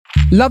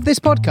Love this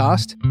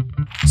podcast?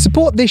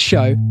 Support this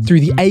show through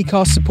the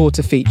Acast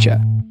supporter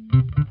feature.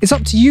 It's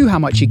up to you how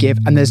much you give,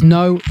 and there's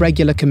no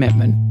regular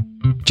commitment.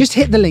 Just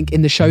hit the link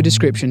in the show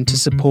description to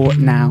support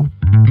now.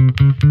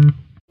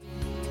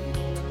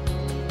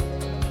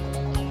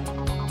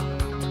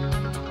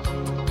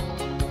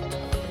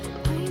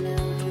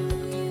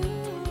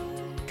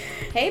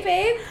 Hey,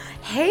 babe.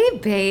 Hey,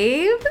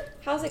 babe.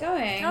 How's it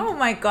going? Oh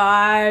my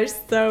gosh,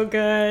 so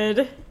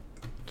good.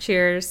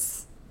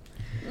 Cheers.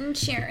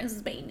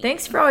 Cheers, baby.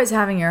 Thanks for always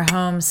having your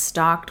home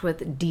stocked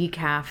with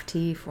decaf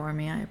tea for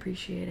me. I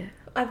appreciate it.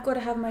 I've got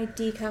to have my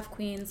decaf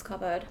queens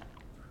covered.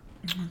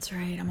 That's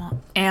right. I'm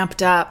all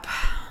amped up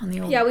on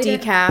the old Yeah,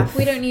 decaf.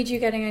 We don't need you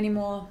getting any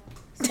more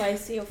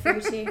spicy or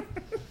fruity.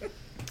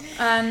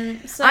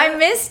 So I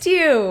missed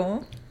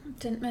you.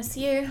 Didn't miss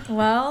you.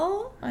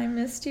 Well, I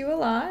missed you a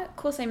lot. Of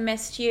course I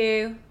missed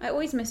you. I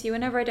always miss you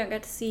whenever I don't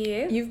get to see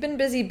you. You've been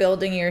busy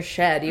building your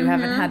shed. You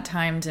haven't had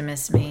time to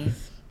miss me.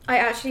 I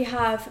actually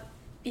have,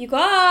 you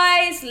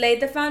guys, laid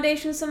the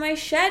foundations for my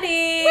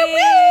sheddy.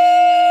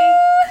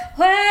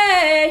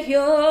 Where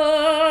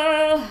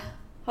you're...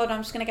 Hold on,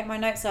 I'm just going to get my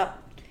notes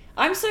up.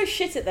 I'm so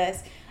shit at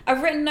this.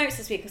 I've written notes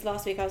this week because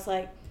last week I was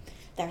like,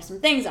 there are some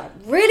things I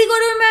really got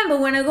to remember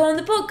when I go on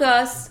the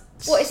podcast.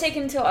 Well, it's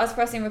taken until us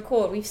pressing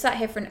record. We've sat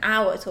here for an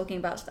hour talking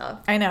about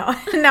stuff. I know.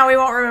 Now we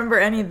won't remember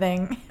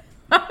anything.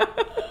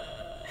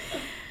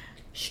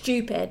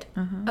 Stupid.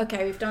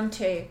 Okay, we've done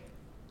 2.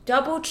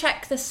 Double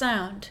check the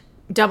sound.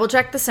 Double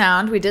check the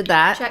sound. We did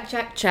that.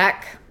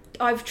 Check.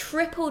 I've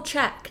triple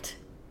checked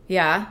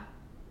Yeah.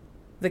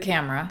 The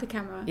camera. the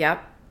camera.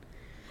 Yep.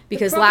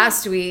 Because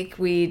last week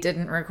we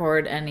didn't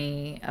record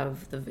any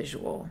of the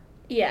visual,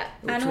 Yeah.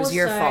 which and was also,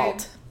 your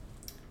fault.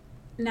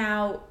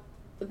 Now,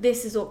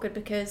 this is awkward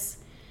because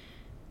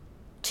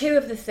 2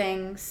 of the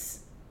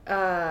things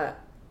that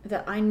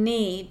I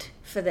need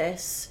for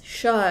this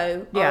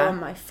show are on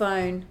my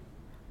phone.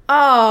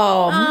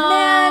 Oh,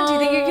 man. Do you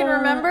think you can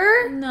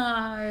remember?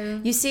 No.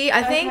 You see,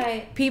 I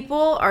think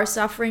people are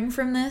suffering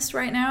from this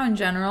right now in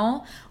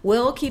general.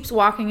 Will keeps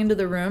walking into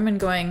the room and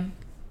going,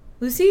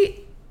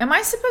 Lucy, am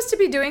I supposed to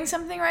be doing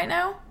something right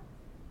now?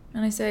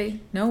 And I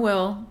say, no,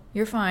 Will,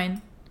 you're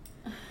fine.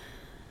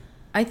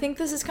 I think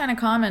this is kind of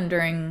common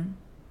during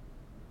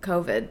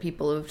COVID.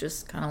 People have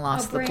just kind of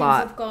lost the Our plot.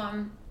 brains have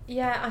gone.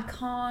 Yeah, I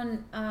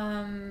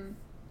can't.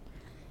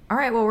 All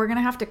right, well, we're going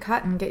to have to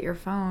cut and get your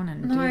phone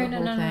and do the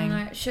whole thing.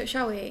 No.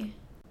 Shall we?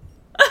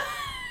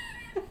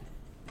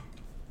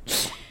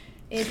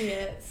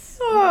 Idiots.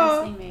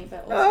 Oh. Mostly me,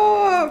 but also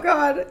Oh,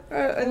 God.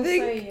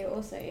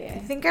 also you. I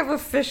think I've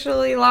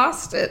officially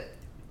lost it.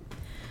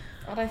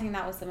 I don't think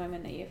that was the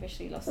moment that you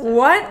officially lost it.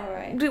 What? All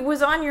right. It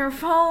was on your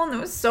phone. It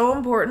was so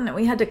important that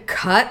we had to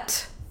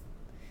cut.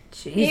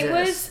 Jesus. It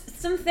was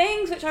some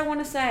things which I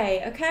want to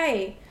say.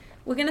 Okay,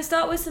 we're going to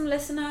start with some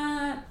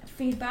listener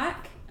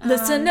feedback.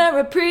 Listener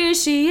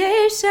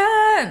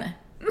appreciation.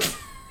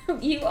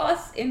 You are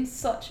in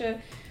such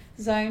a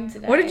zone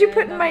today. What did you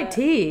put I in my love it.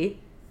 tea?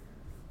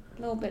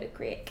 A little bit of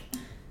Greek.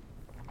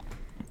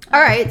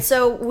 All right,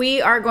 so we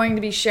are going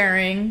to be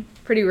sharing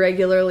pretty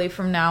regularly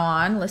from now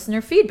on listener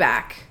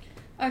feedback.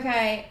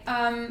 Okay,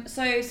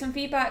 so some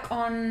feedback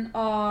on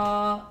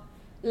our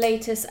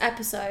latest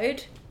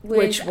episode,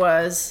 Which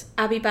was,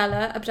 Abby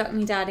Bella, Abduct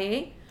Me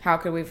Daddy. how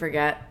could we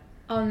forget?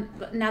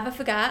 Never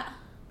forget.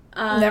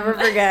 Never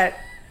forget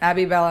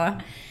Abby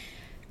Bella.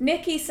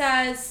 Nikki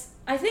says,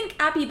 I think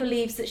Abby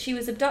believes that she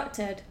was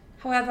abducted.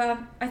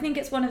 However, I think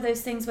it's one of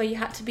those things where you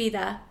had to be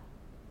there.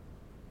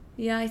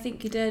 Yeah, I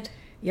think you did.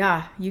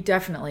 Yeah, you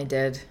definitely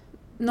did.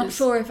 Not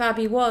sure if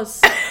Abby was.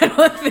 I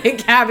don't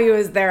think Abby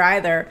was there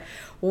either.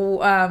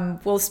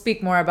 We'll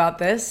speak more about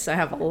this. I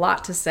have a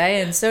lot to say,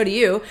 and so do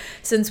you,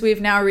 since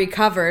we've now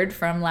recovered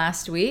from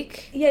last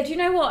week. Yeah, do you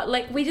know what?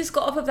 Like, we just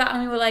got off of that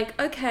and we were like,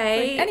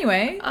 okay.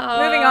 Anyway,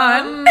 moving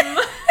on.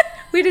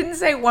 We didn't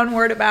say one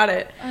word about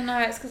it. I know,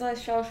 it's because I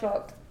was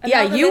shell-shocked.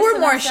 Yeah, Another you were listener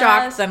more says-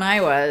 shocked than I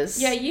was.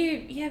 Yeah,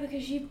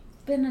 because you've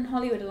been in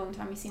Hollywood a long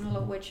time. You've seen a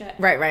lot of weird shit.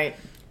 Right.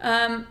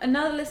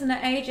 Another listener,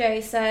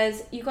 AJ,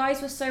 says, you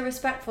guys were so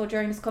respectful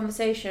during this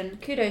conversation.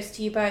 Kudos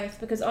to you both,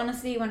 because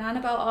honestly, when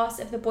Annabelle asked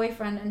if the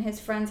boyfriend and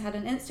his friends had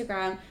an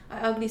Instagram,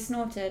 I ugly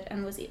snorted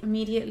and was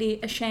immediately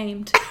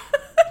ashamed.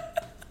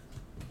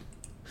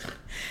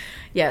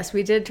 Yes,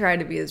 we did try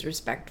to be as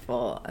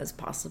respectful as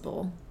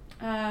possible.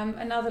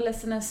 Another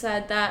listener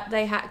said that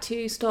they had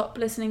to stop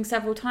listening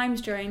several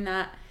times during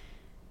that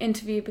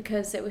interview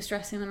because it was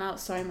stressing them out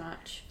so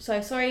much.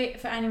 So sorry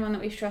for anyone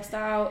that we stressed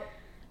out,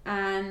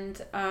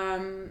 and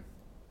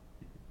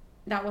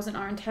that wasn't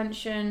our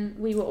intention.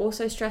 We were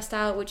also stressed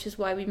out, which is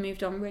why we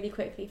moved on really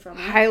quickly from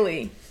it.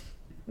 Highly.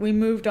 We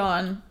moved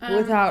on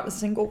without a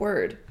single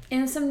word.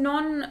 In some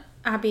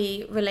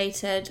non-Abby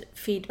related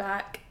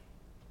feedback,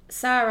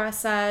 Sarah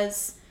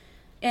says,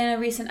 in a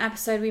recent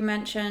episode we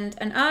mentioned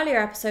an earlier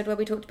episode where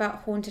we talked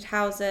about haunted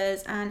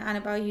houses, and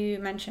Annabelle, you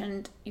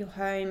mentioned your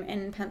home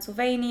in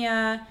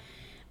Pennsylvania,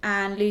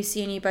 and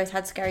Lucy and you both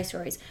had scary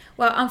stories.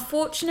 Well,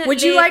 unfortunately...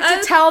 Would you like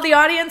to tell the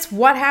audience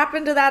what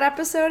happened to that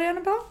episode,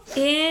 Annabelle?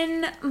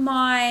 In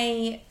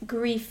my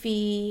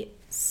griefy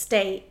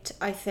state,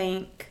 I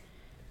think,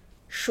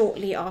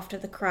 shortly after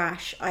the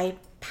crash, I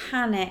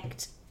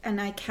panicked and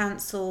I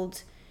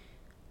cancelled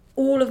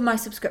all of my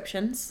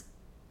subscriptions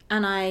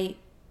and I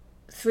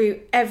threw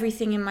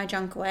everything in my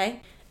junk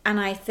away. And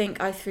I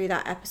think I threw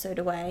that episode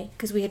away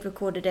because we had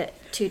recorded it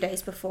 2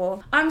 days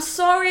before. I'm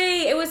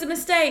sorry, it was a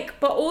mistake,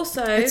 but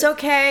also... It's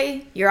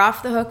okay. You're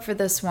off the hook for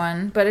this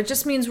one, but it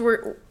just means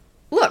we'll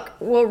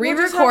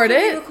re-record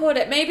it. Re-record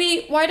it.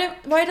 Maybe, why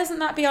doesn't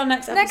that be our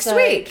next episode? Next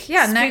week.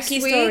 Yeah, Spooky next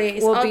week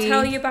stories. will I'll be...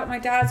 tell you about my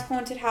dad's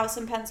haunted house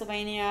in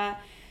Pennsylvania.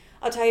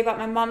 I'll tell you about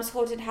my mum's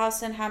haunted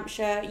house in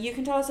Hampshire. You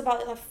can tell us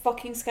about the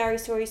fucking scary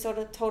story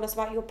you told us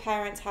about your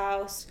parents'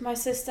 house. My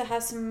sister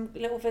has some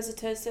little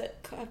visitors that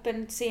have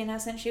been seeing her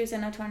since she was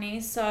in her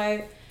 20s.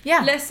 So,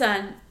 yeah.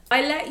 Listen, I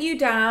let you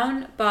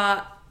down,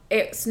 but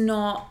it's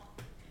not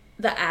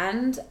the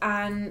end,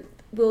 and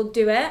we'll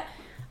do it.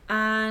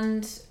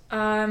 And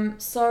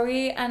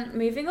sorry, and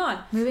moving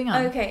on.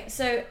 Okay,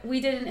 so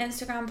we did an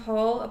Instagram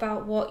poll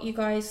about what you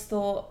guys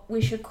thought we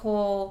should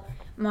call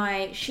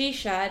my she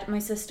shed. My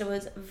sister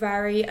was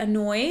very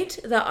annoyed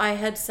that I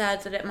had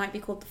said that it might be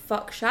called the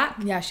fuck shack.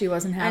 Yeah, she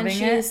wasn't having it. And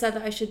she it. said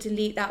that I should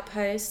delete that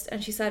post.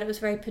 And she said it was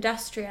very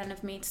pedestrian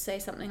of me to say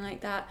something like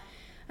that.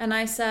 And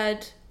I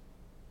said,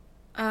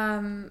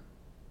 that's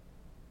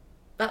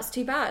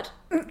too bad.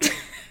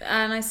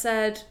 And I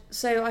said,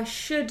 so I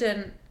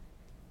shouldn't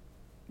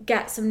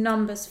get some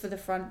numbers for the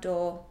front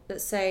door that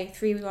say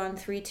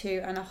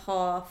 3132 and a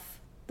half,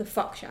 the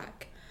fuck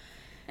shack.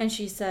 And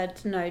she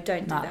said, no,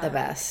 don't do that. Not the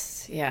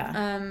best,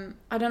 yeah.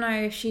 I don't know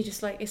if she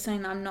just is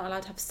saying that I'm not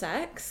allowed to have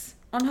sex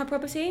on her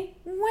property.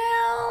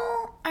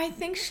 Well, I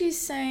think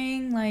she's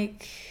saying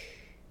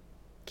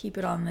keep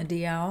it on the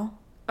DL.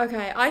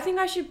 Okay, I think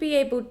I should be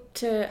able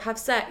to have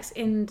sex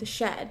in the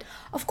shed.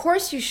 Of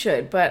course you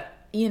should, but,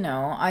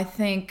 I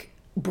think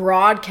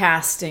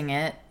broadcasting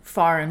it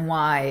far and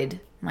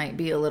wide might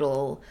be a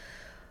little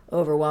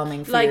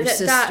overwhelming for your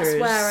sisters. That's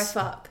where I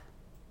fuck.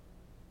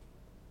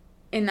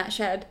 In that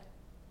shed.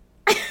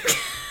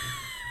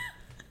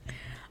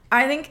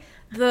 I think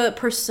the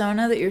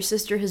persona that your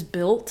sister has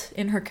built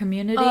in her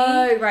community.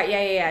 Oh, right,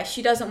 yeah.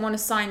 She doesn't want to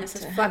sign this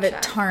as fuck have shack.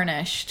 it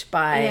tarnished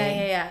by...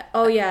 Yeah.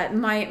 Oh, yeah,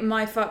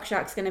 my fuck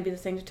shack's going to be the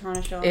thing to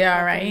tarnish our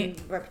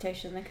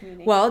reputation in the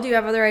community. Well, do you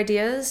have other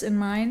ideas in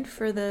mind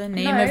for the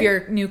name of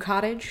your new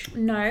cottage?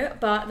 No,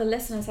 but the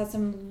listeners had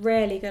some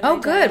really good ideas. Oh,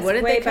 good. What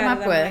did they come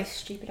up with? My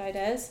stupid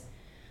ideas.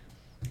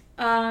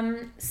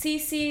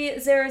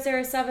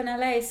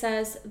 CC007LA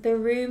says, The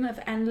Room of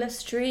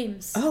Endless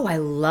Dreams. Oh, I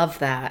love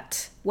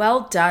that.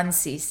 Well done,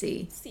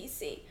 CC.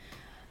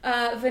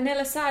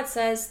 Vanilla Sad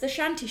says, The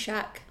Shanty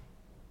Shack.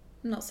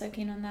 I'm not so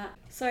keen on that.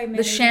 Sorry,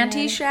 The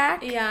Shanty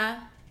Shack?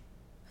 Yeah.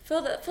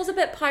 Feels a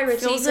bit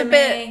piratey feels to a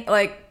me.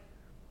 Bit,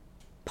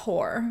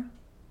 poor.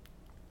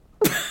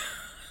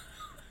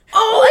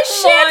 Oh,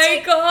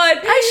 my God.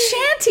 A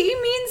shanty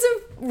means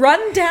a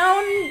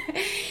rundown...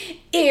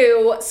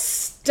 Ew,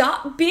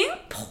 stop being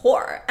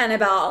poor,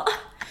 Annabelle.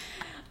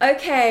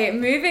 Okay,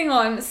 moving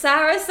on.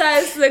 Sarah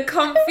says the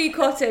comfy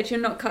cottage.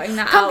 You're not cutting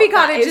that comfy out.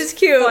 Cottage is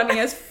cute.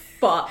 Funny as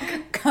fuck.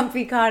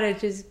 Comfy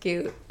cottage is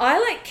cute. I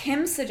like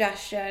Kim's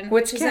suggestion,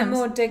 which is a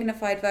more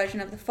dignified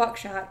version of the fuck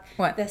shack.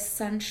 What? The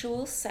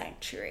sensual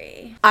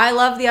sanctuary. I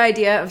love the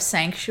idea of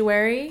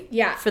sanctuary.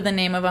 Yeah. For the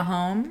name of a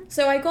home.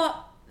 So I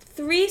got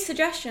 3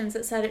 suggestions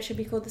that said it should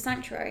be called the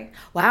sanctuary.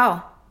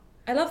 Wow.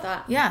 I love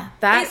that. Yeah,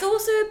 it's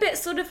also a bit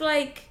sort of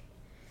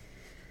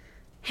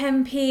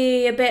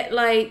hempy, a bit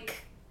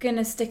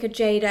gonna stick a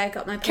jade egg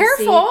up my pussy.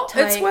 Careful.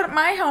 Type. It's what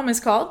my home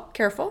is called.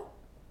 Careful.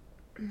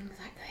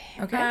 Exactly.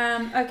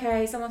 Okay.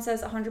 Okay. Someone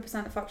says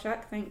 100% the fuck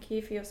shack. Thank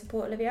you for your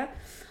support, Olivia.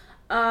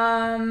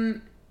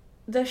 The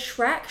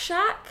Shrek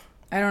Shack.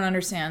 I don't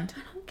understand.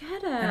 I don't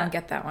get it. I don't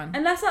get that one.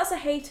 Unless that's a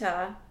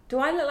hater. Do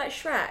I look like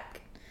Shrek?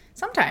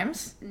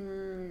 Sometimes.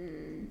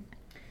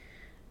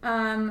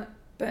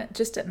 But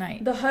just at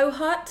night. The Ho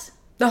Hut.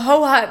 The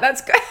Ho Hut.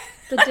 That's good.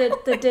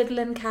 The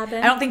Diddlin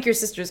Cabin. I don't think your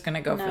sister's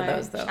gonna go for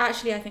those though.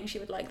 Actually, I think she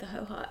would like the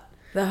Ho Hut.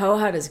 The Ho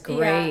Hut is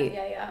great.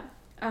 Yeah.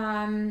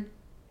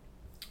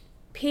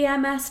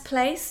 PMS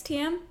Place,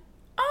 TM.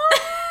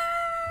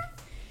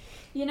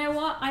 You know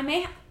what?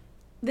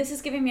 This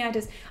is giving me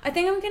ideas. I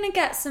think I'm gonna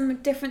get some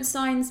different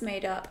signs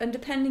made up, and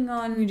depending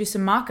on you do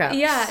some mock-ups.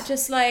 Yeah,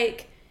 just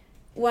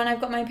when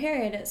I've got my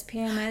period, it's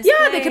PMS. Yeah,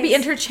 Place. they could be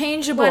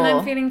interchangeable. When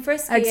I'm feeling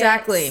frisky,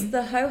 exactly. It's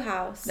the Ho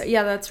House.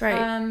 Yeah, that's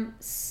right.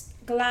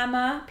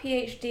 Glamour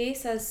PhD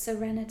says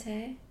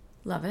Serenity.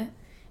 Love it.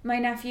 My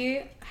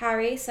nephew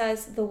Harry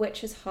says The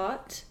Witch's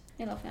Hut.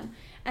 I love him.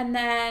 And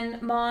then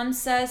Mon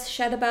says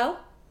Shedabelle.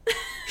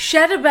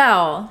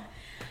 Shedabelle.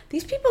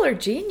 These people are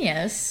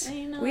genius.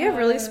 I know. We have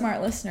really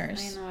smart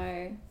listeners.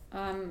 I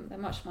know. They're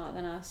much smarter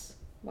than us.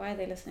 Why are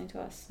they listening to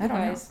us? I don't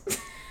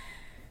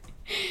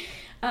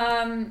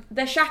know.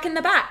 The Shack in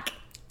the Back.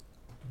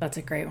 That's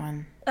a great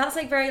one. That's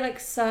like very like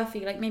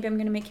surfy. Like maybe I'm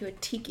gonna make you a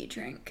tiki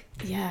drink.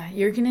 Yeah,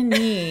 you're gonna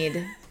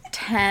need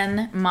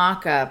 10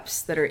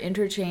 mock-ups that are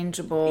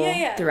interchangeable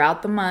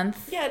throughout the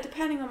month. Yeah,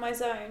 depending on my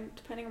zone,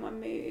 depending on my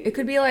mood. It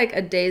could be like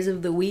a days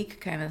of the week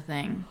kind of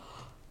thing.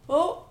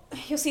 Oh,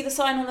 you'll see the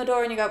sign on the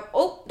door and you go,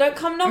 oh, don't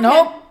come knocking.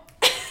 Nope.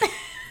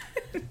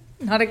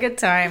 Not a good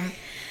time.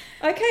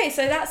 Okay,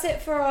 so that's it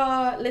for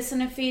our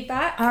listener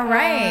feedback. All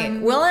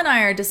right. Will and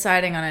I are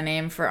deciding on a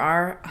name for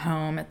our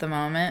home at the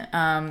moment.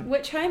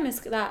 Which home is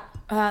that?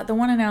 The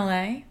one in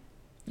LA.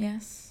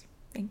 Yes.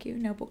 Thank you.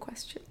 Noble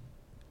question.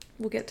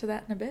 We'll get to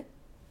that in a bit.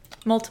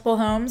 Multiple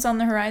homes on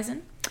the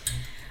horizon.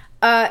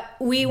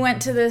 We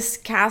went to this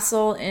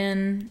castle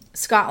in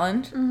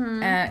Scotland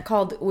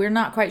called, we're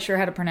not quite sure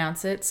how to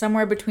pronounce it,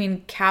 somewhere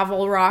between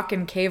Cavelrock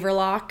and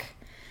Caverlock.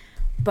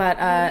 But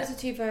those are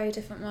two very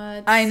different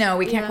words. I know,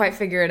 we can't quite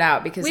figure it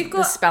out because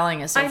the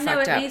spelling is so fucked up. I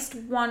know at least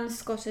one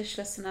Scottish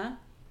listener.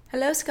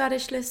 Hello,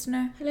 Scottish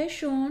listener. Hello,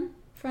 Sean.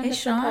 Friend of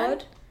Sean. the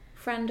pod.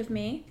 Friend of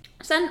me.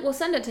 We'll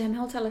send it to him.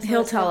 He'll tell us.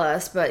 He'll tell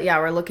us, but yeah,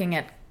 we're looking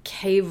at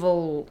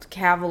Cavelrock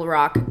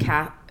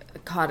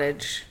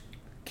Cottage.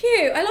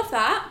 Cute. I love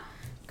that.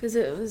 Because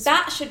it was...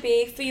 That should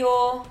be for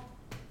your...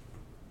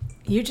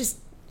 You just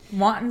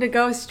wanting to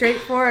go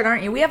straight for it,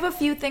 aren't you? We have a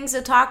few things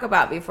to talk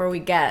about before we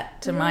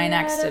get to my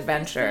next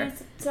adventure.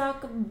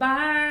 Talk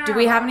about. Do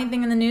we have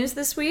anything in the news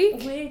this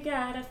week? We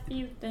got a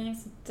few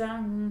things to talk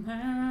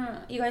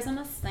about. You guys, I'm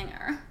a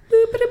singer.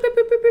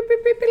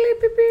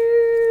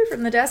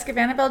 From the desk of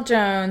Annabelle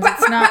Jones.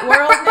 It's not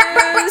world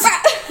news.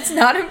 It's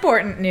not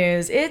important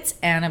news. It's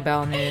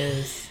Annabelle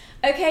news.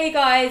 Okay,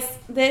 guys,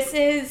 this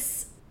is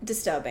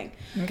disturbing.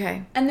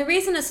 Okay. And the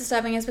reason it's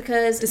disturbing is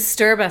because...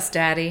 Disturb us,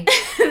 Daddy.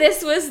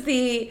 This was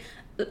the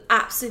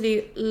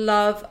absolute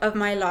love of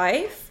my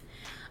life.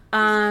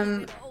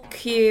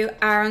 Cue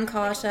Aaron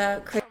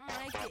Carter.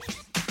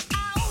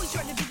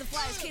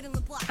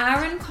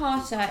 Aaron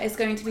Carter is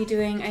going to be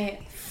doing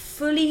a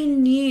fully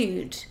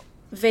nude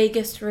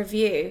Vegas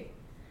review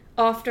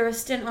after a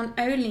stint on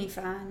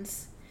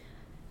OnlyFans.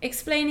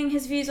 Explaining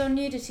his views on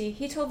nudity,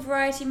 he told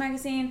Variety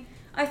magazine,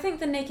 "I think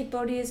the naked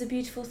body is a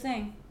beautiful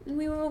thing, and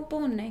we were all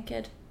born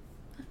naked."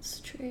 That's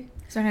true.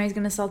 So now he's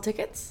going to sell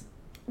tickets?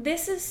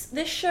 This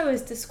show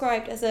is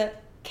described as a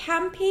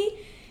campy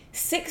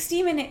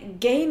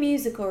 60-minute gay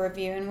musical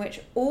review in which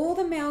all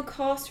the male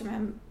cast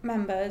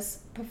members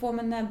perform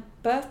in their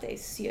birthday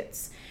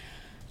suits.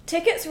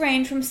 Tickets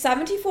range from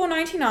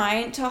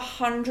 $74.99 to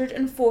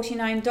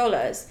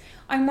 $149.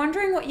 I'm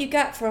wondering what you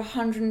get for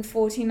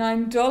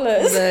 $149.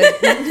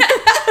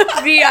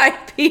 The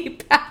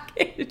VIP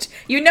package.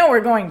 You know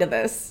we're going to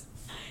this.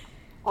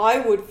 I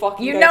would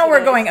fucking You go know to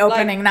we're this. going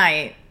opening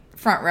night,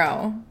 front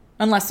row,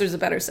 unless there's a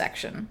better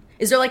section.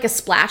 Is there like a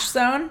splash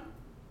zone?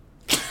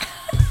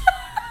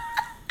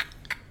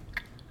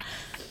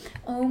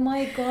 Oh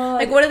my god.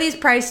 Like, what are these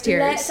price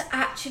tiers? Let's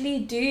actually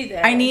do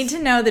this. I need to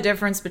know the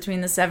difference between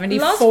the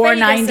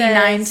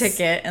 $74.99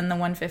 ticket and the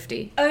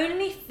 $150.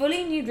 Only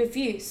fully nude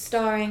review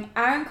starring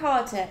Aaron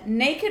Carter,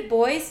 naked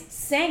boys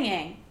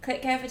singing.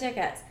 Click here for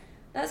tickets.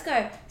 Let's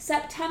go.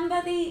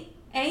 September the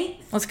 8th.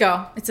 Let's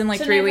go. It's in like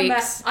to 3 November.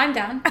 weeks. I'm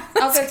down.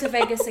 I'll go to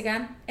Vegas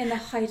again in the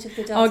height of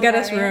the Delta I'll get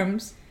us area.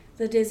 rooms.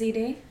 The Dizzy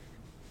D.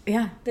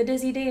 Yeah. The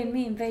Dizzy D and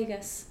me in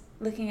Vegas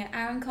looking at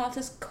Aaron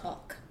Carter's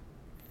cock.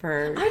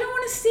 For... I don't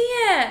want to see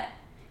it.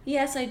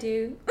 Yes, I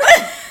do.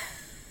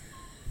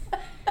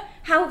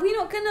 How are we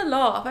not going to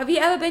laugh? Have you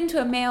ever been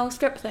to a male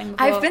strip thing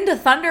before? I've been to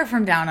Thunder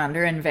from Down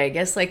Under in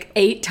Vegas like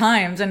 8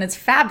 times, and it's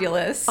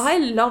fabulous. I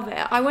love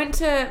it. I went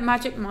to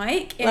Magic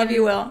Mike. Love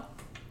you, Will.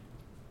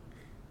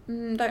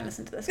 Don't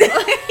listen to this.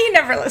 He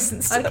never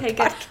listens to the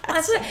podcast.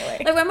 That's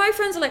anyway. Like when my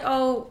friends are like,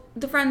 oh,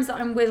 the friends that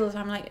I'm with all the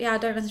time, like, yeah, I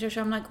don't listen to your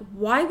show. I'm like,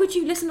 why would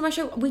you listen to my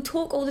show? We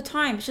talk all the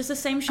time. It's just the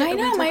same shit. I that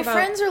we know, talk my about.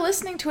 friends are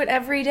listening to it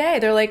every day.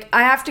 They're like,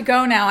 I have to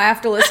go now. I have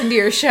to listen to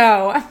your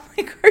show. I'm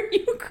like, are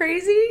you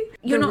crazy?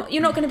 You're not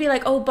going to be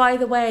like, oh, by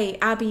the way,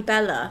 Abby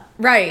Bella.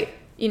 Right.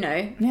 You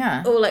know?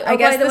 Yeah. Or like, oh,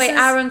 by the way,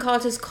 Aaron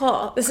Carter's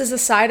cock. This is a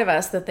side of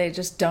us that they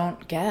just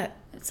don't get.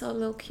 It's our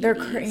little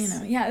cuties.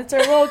 They're, yeah, it's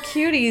our little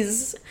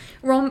cuties.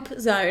 Romp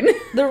zone.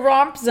 The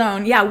romp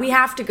zone. Yeah, we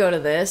have to go to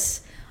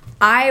this.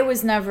 I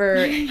was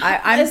never...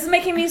 This is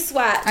making me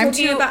sweat.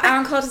 Talking about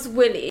Aaron Carter's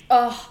willy.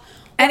 Oh.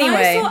 Anyway.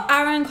 When I saw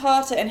Aaron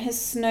Carter in his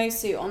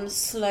snowsuit on the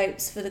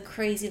slopes for the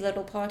crazy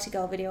little party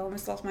girl video, I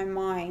almost lost my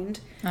mind.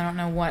 I don't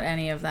know what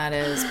any of that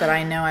is, but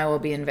I know I will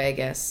be in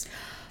Vegas.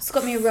 It's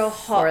got me real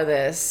hot. For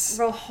this.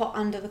 Real hot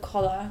under the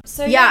collar.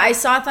 So yeah, I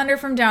saw Thunder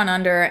from Down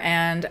Under,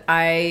 and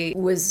I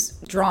was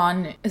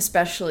drawn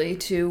especially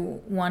to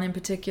one in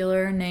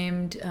particular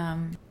named...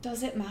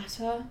 Does it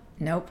matter?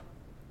 Nope.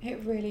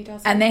 It really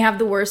doesn't. And they have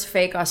the worst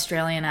fake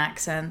Australian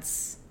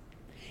accents.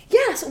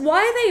 Yes, why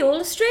are they all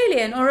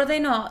Australian, or are they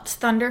not? It's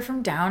Thunder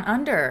from Down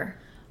Under.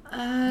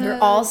 They're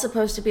all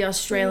supposed to be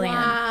Australian.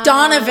 Wow.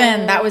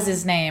 Donovan, that was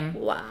his name.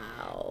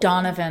 Wow.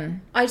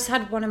 Donovan. I just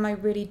had one of my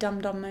really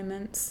dumb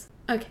moments.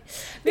 Okay,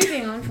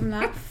 moving on from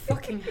that.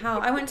 Fucking hell.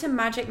 I went to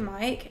Magic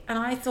Mike and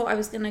I thought I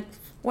was going to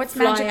What's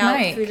fly Magic out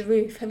Mike? through the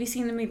roof. Have you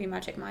seen the movie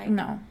Magic Mike?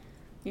 No.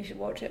 You should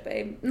watch it,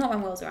 babe. Not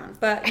when Will's around,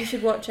 but you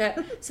should watch it.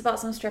 It's about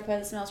some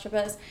strippers, male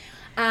strippers.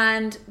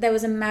 And there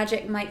was a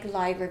Magic Mike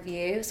live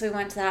review, so we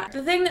went to that.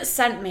 The thing that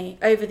sent me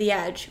over the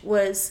edge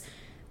was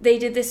they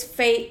did this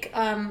fake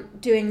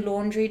doing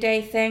laundry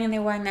day thing, and they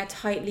were wearing their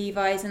tight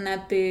Levi's and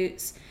their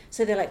boots.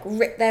 So they like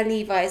rip their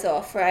Levi's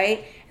off,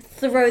 right?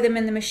 Throw them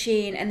in the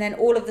machine, and then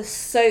all of the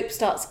soap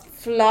starts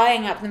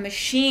flying up the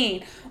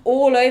machine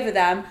all over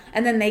them,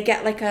 and then they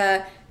get like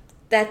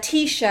their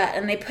t-shirt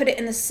and they put it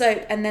in the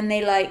soap, and then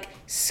they like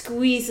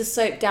squeeze the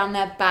soap down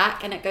their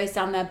back and it goes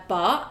down their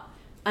butt.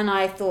 And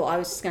I thought I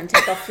was just going to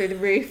take off through the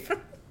roof.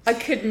 I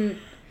couldn't.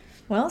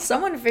 Well,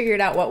 someone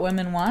figured out what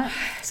women want.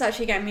 It's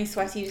actually getting me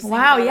sweaty. Just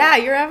Wow, thinking yeah,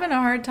 about you're having a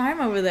hard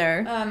time over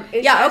there.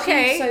 It's Yeah, actually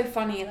okay. so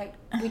funny. Like,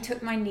 we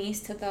took my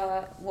niece to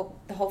the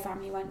whole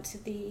family went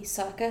to the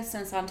circus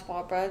in Santa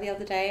Barbara the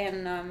other day,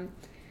 and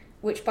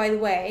which, by the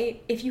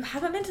way, if you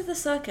haven't been to the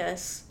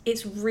circus,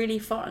 it's really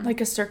fun.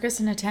 Like a circus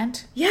in a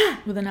tent yeah.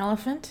 with an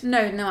elephant? No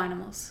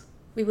animals.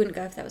 We wouldn't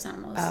go if there was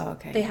animals. Oh,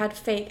 okay. They had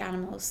fake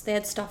animals. They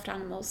had stuffed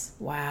animals.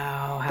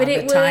 Wow, how But the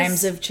it was-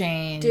 times have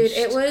changed. Dude,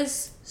 it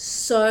was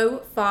so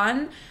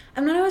fun.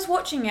 And when I was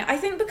watching it, I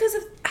think because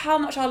of how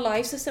much our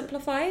lives have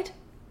simplified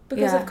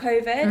because Yeah. of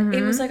COVID,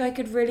 it was like I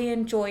could really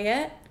enjoy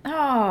it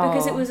Oh.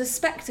 because it was a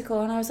spectacle,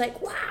 and I was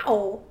like,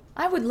 wow.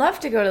 I would love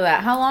to go to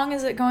that. How long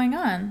is it going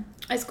on?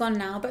 It's gone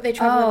now, but they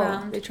travel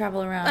around. They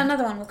travel around.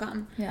 Another one will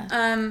come. Yeah.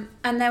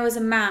 And there was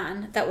a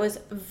man that was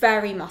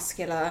very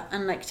muscular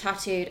and like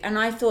tattooed, and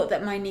I thought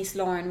that my niece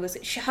Lauren was.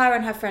 Her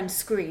and her friend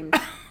screamed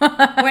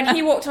when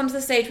he walked onto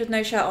the stage with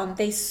no shirt on.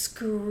 They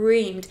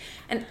screamed,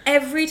 and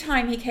every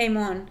time he came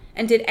on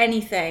and did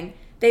anything,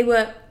 they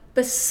were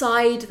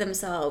beside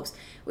themselves,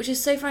 which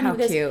is so funny How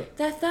because cute.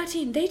 they're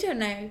 13. They don't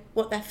know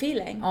what they're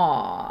feeling.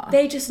 Aw.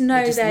 They just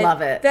know just they're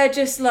love it. They're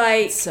just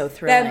like It's so their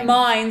thrilling.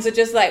 minds are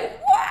just like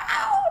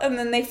wow, and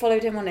then they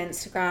followed him on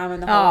Instagram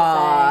and the whole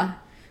Aw. thing.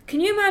 Can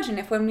you imagine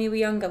if when we were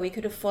younger we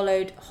could have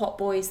followed hot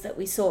boys that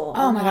we saw?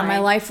 Oh my god, my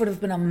online? life would have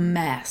been a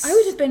mess. I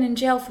would have been in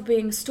jail for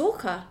being a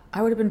stalker.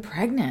 I would have been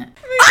pregnant.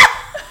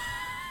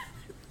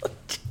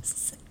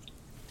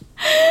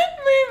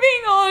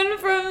 Moving on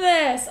from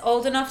this,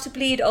 old enough to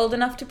bleed, old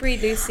enough to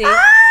breed, Lucy.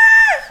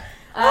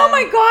 Oh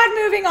my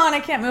god, moving on. I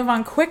can't move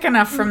on quick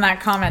enough from that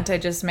comment I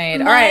just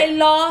made. All My right.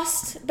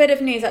 last bit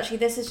of news, actually,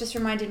 this has just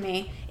reminded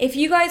me. If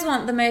you guys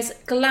want the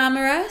most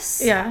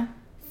glamorous, Yeah.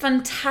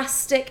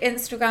 fantastic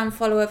Instagram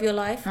follower of your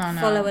life, Oh, no.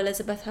 follow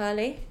Elizabeth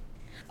Hurley.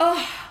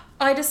 Oh,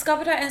 I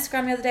discovered her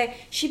Instagram the other day.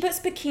 She puts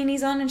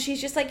bikinis on and she's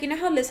just like, you know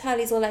how Liz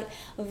Hurley's all like,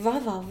 va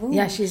va voom.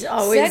 Yeah, she's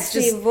always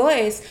sexy just-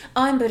 voice.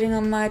 I'm putting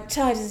on my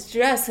tightest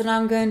dress and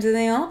I'm going to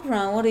the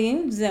opera. What are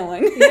you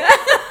doing? Yeah.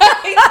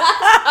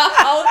 That's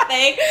the whole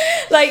thing.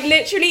 Like,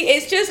 literally,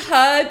 it's just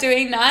her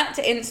doing that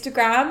to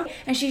Instagram,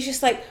 and she's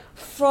just like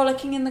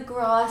frolicking in the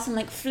grass and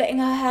like flitting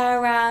her hair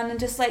around and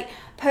just like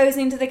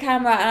posing to the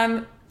camera, and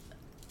I'm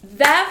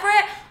there for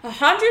it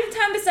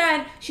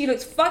 110%. She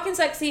looks fucking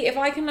sexy. If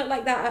I can look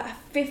like that at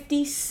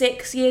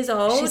 56 years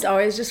old. She's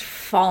always just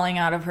falling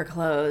out of her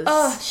clothes.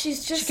 Oh,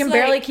 she's just She can like,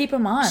 barely keep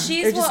them on.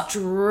 she's They're just what-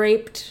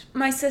 draped.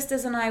 my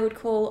sisters and I would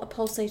call a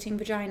pulsating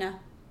vagina.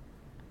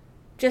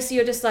 Just so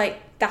you're just like,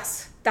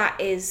 that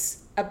is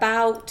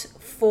about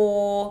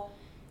for,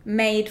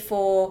 made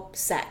for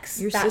sex.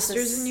 Your That's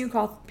sisters and you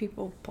call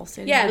people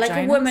pulsating Yeah, like a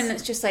vaginas? woman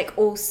that's just like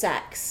all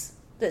sex.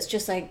 That's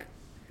just like,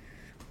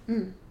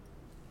 and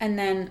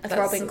then a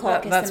throbbing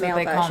cock is That's the male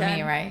what they version. call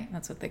me, right?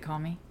 That's what they call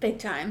me. Big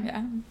time.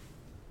 Yeah.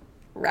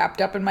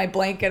 Wrapped up in my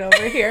blanket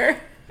over here.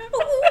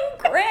 Oh,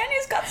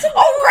 Granny's got some.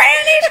 Oh,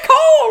 Granny's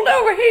cold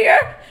over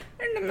here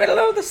in the middle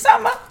of the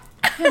summer.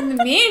 In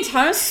the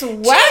meantime,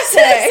 sweating.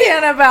 Jesus,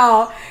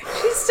 Annabelle.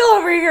 She's still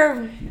over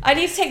here I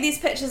need to take these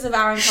pictures of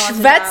Aaron Carter.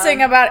 schvetzing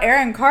now. about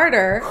Aaron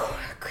Carter.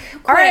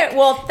 Quick. All right,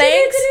 well,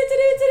 thanks.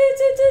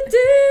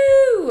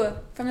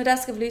 From the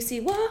desk of Lucy.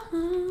 What?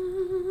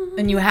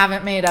 And you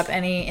haven't made up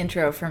any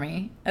intro for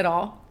me at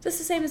all. Just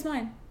the same as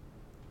mine.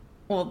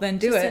 Well, then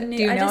do Just it. a new-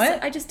 Do you know it?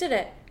 I just did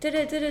it. Did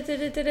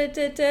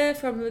it.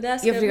 From the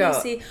desk You have of to go.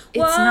 Lucy. It's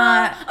What?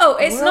 not Oh,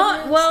 it's world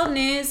not news. world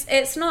news.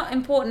 It's not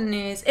important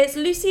news. It's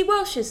Lucy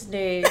Welsh's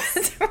news.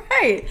 That's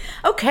right.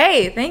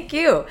 Okay, thank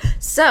you.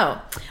 So,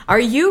 are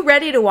you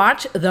ready to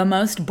watch the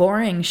most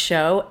boring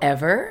show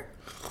ever?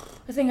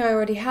 I think I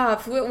already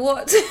have.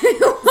 What?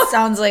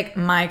 Sounds like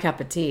my cup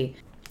of tea.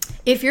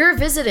 If you're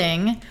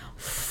visiting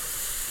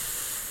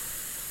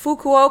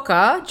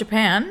Fukuoka,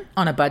 Japan,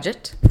 on a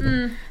budget,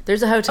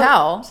 there's a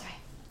hotel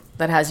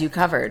that has you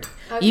covered.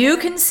 Okay. You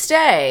can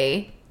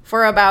stay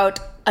for about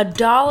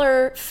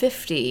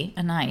 $1.50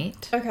 a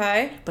night,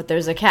 Okay. but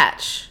there's a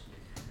catch.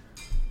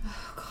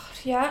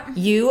 Yeah.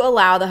 You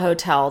allow the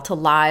hotel to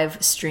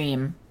live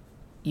stream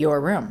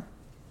your room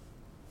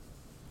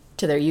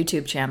to their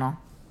YouTube channel.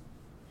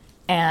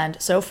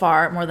 And so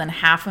far, more than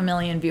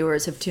 500,000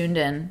 viewers have tuned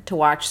in to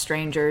watch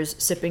strangers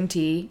sipping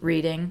tea,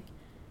 reading.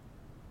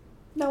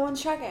 No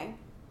one's checking.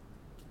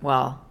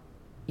 Well,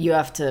 you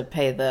have to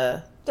pay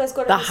the There's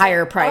got the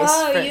higher price.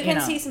 Oh, for, you can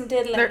know. see some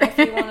diddling if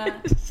you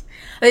want to.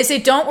 They say,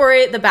 don't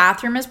worry, the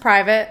bathroom is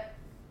private.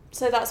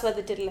 So that's where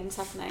the diddling's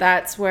happening.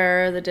 That's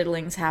where the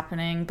diddling's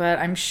happening. But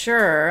I'm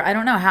sure, I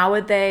don't know, how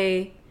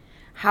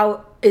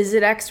is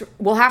it extra?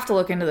 We'll have to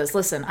look into this.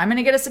 Listen, I'm going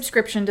to get a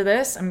subscription to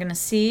this. I'm going to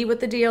see what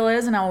the deal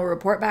is, and I will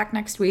report back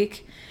next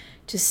week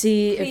to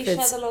see Please if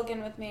it's share the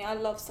login with me. I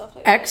love stuff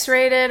like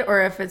X-rated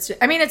or if it's...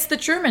 I mean, it's the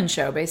Truman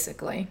Show,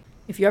 basically.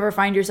 If you ever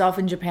find yourself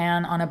in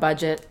Japan on a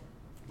budget,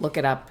 look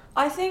it up.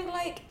 I think,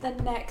 like, the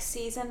next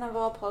season of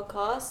our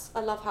podcast,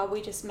 I love how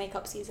we just make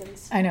up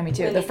seasons. I know, me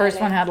too. Really the first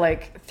early. one had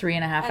like 3.5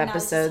 And now it's just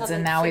episodes, had,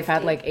 and like, now we've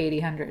had 50. like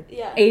 800.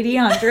 Yeah.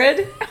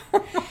 800?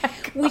 Oh my God.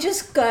 We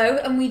just go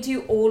and we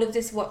do all of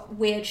this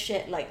weird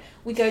shit. Like,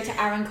 we go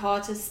to Aaron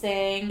Carter's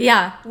thing.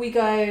 Yeah. We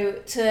go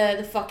to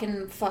the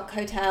fucking fuck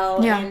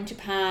hotel Yeah. in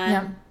Japan.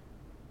 Yeah.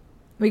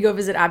 We go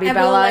visit Abby And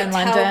we'll, Bella like, in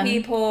tell London.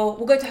 people.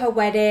 We'll go to her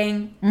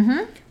wedding.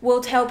 Mm-hmm.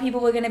 We'll tell people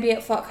we're going to be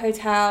at fuck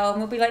hotel. And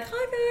we'll be like,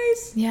 hi,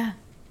 guys. Yeah.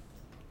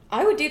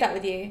 I would do that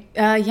with you.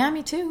 Yeah,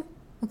 me too.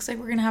 Looks like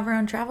we're going to have our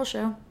own travel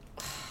show.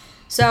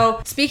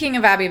 So, speaking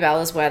of Abby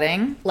Bella's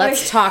wedding,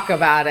 let's talk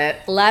about it.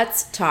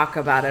 Let's talk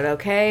about it,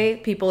 okay?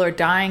 People are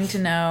dying to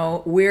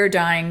know. We're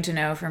dying to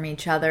know from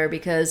each other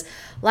because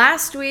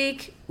last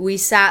week we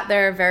sat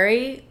there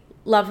very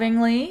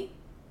lovingly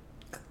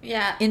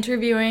Yeah.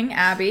 interviewing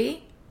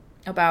Abby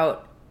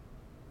about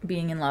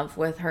being in love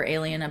with her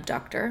alien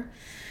abductor.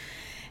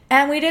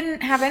 And we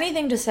didn't have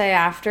anything to say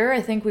after.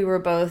 I think we were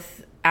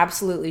both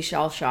absolutely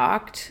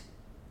shell-shocked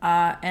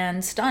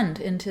and stunned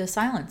into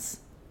silence.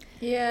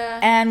 Yeah.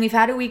 And we've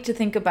had a week to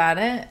think about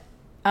it.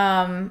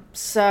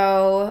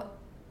 So,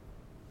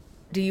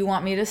 do you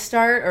want me to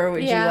start, or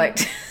would you like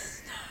to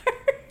start?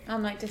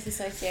 I'm like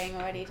disassociating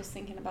already just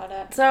thinking about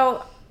it.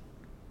 So,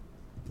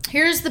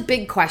 here's the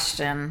big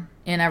question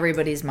in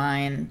everybody's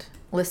mind.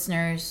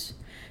 Listeners,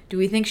 do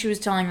we think she was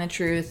telling the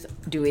truth?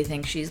 Do we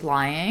think she's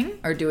lying?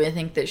 Or do we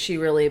think that she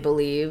really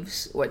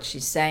believes what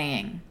she's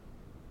saying?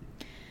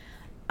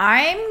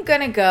 I'm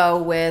going to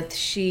go with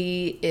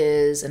she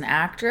is an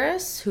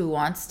actress who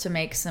wants to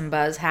make some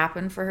buzz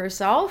happen for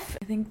herself.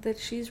 I think that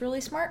she's really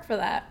smart for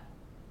that.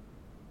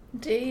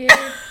 Do you?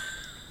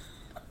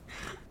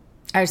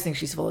 I just think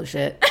she's full of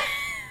shit.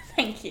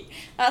 Thank you.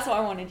 That's what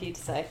I wanted you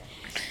to say.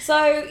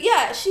 So,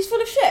 yeah, she's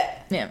full of shit.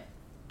 Yeah.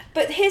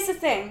 But here's the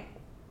thing.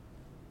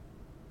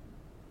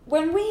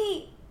 When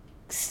we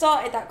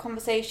started that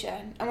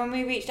conversation and when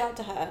we reached out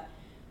to her,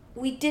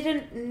 we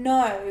didn't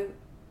know,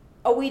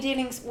 are we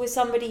dealing with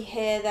somebody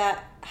here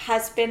that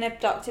has been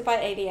abducted by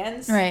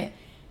aliens? Right.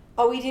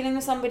 Are we dealing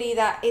with somebody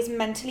that is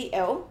mentally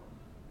ill?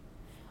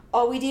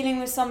 Are we dealing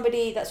with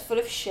somebody that's full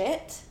of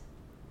shit?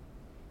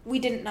 We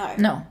didn't know.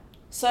 No.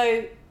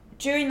 So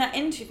during that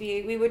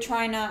interview, we were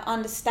trying to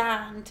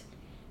understand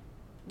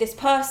this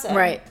person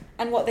Right.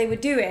 and what they were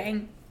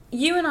doing.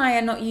 You and I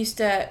are not used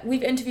to...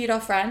 We've interviewed our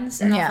friends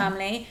and Yeah. our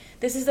family.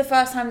 This is the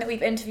first time that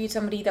we've interviewed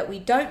somebody that we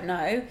don't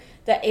know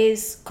that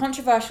is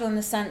controversial in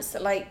the sense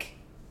that, like,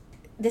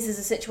 this is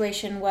a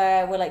situation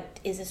where we're like,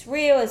 is this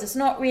real? Is this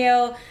not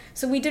real?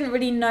 So we didn't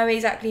really know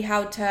exactly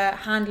how to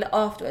handle it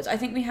afterwards. I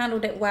think we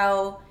handled it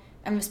well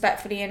and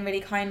respectfully and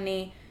really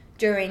kindly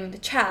during the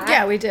chat.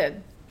 Yeah, we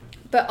did.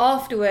 But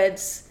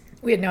afterwards...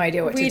 We had no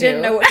idea what to do. We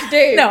didn't know what to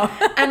do. No.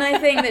 And I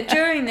think that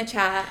during the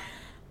chat,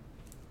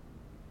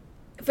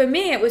 for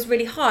me, it was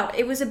really hard.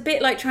 It was a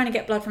bit like trying to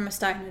get blood from a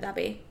stone with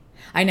Abby.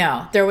 I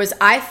know. There was,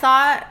 I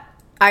thought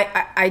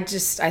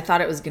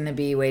it was going to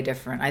be way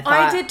different.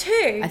 I did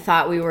too. I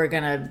thought we were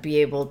going to be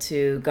able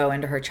to go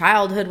into her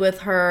childhood with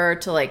her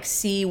to like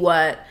see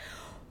what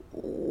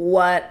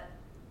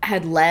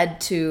had led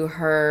to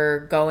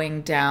her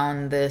going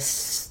down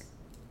this.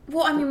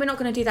 Well, I mean, we're not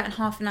going to do that in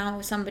half an hour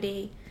with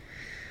somebody.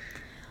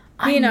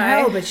 I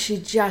know, but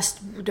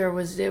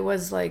it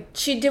was like.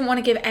 She didn't want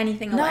to give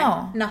anything away.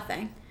 No.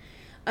 Nothing.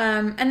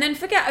 And then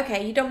forget,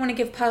 okay, you don't want to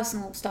give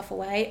personal stuff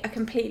away. I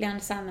completely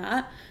understand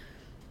that.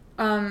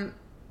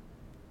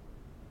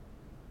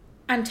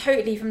 And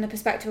totally from the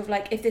perspective of,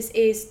 like, if this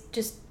is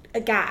just a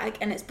gag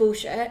and it's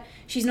bullshit,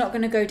 she's not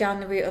going to go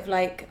down the route of,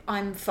 like,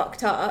 I'm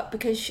fucked up,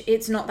 because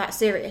it's not that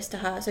serious to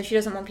her. So she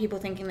doesn't want people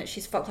thinking that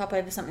she's fucked up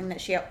over something that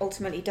she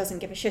ultimately doesn't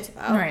give a shit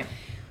about. Right.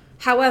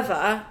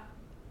 However,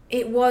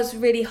 it was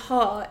really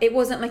hard. It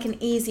wasn't like an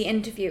easy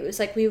interview. It was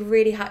like we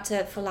really had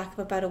to, for lack of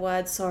a better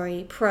word,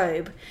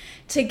 probe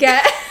to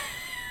get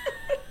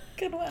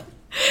good one.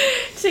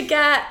 To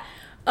get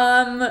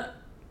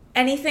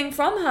anything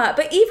from her.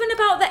 But even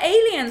about the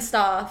alien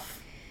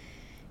stuff.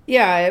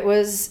 Yeah, it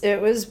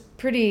was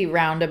pretty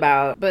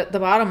roundabout. But the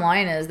bottom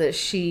line is that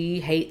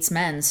she hates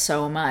men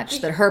so much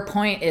that her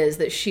point is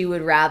that she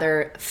would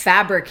rather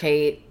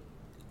fabricate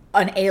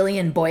an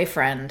alien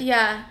boyfriend.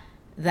 Yeah.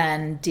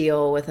 Than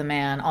deal with a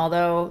man.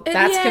 Although In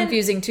that's the end-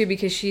 confusing too,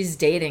 because she's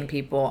dating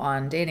people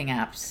on dating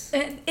apps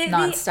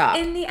nonstop.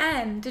 In the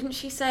end, didn't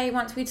she say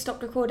once we'd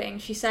stopped recording,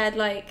 she said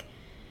like,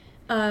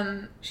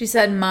 She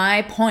said,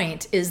 my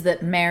point is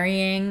that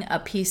marrying a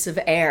piece of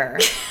air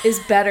is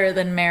better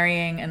than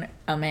marrying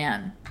a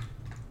man.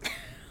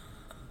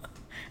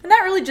 And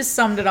that really just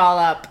summed it all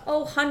up.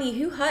 Oh, honey,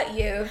 who hurt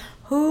you?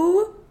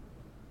 Who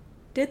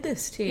did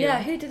this to you?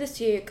 Yeah, who did this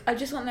to you? I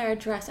just want their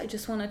address. I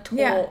just want to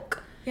Yeah.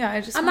 talk. Yeah,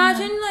 I just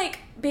Imagine, like,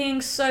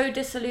 being so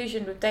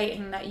disillusioned with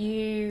dating that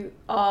you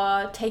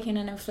are taking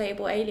an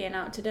inflatable alien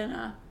out to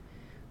dinner.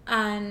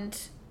 And,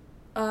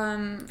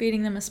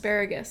 feeding them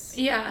asparagus.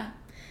 yeah.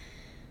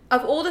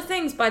 Of all the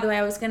things, by the way,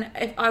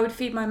 if I would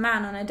feed my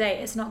man on a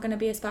date, it's not going to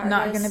be asparagus.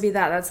 Not going to be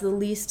that. That's the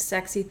least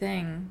sexy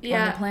thing on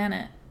Yeah. the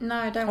planet. No,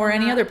 I don't Or want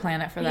any that. other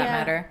planet, for that Yeah,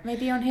 matter.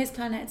 Maybe on his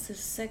planet it's a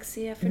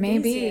sexy aphrodisiac.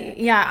 Maybe.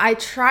 Yeah, I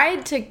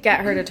tried to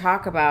get her to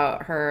talk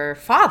about her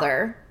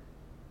father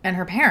and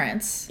her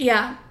parents,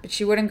 Yeah. but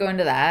she wouldn't go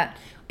into that.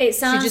 It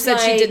sounds She just said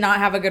she did not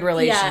have a good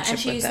relationship Yeah, and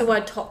she with used them. the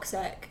word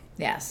toxic.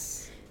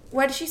 Yes.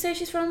 Where did she say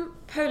she's from?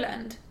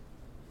 Poland,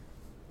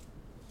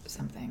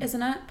 Something.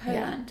 isn't it?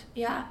 Poland.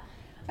 Yeah.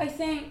 I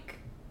think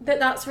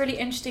that's really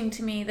interesting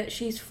to me that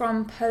she's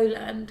from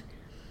Poland,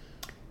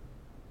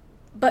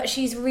 but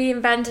she's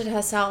reinvented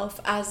herself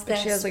as But this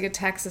she has like a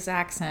Texas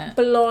accent.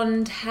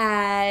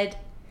 blonde-haired.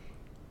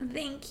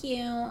 Thank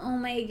you. Oh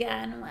my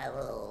god.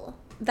 Well,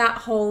 that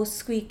whole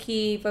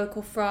squeaky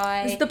vocal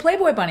fry. It's the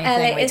Playboy Bunny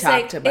thing we it's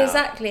talked about.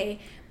 Exactly.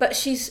 But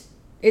she's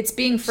It's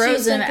being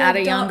frozen like at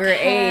a younger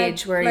dark-haired,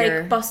 age where like,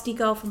 you're... busty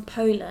girl from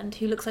Poland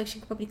who looks like she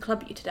could probably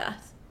club you to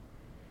death.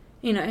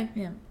 You know?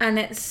 Yeah. And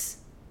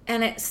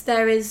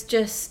there is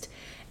just,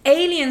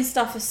 alien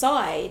stuff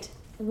aside,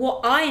 what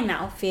I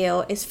now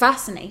feel is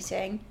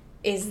fascinating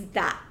is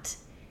that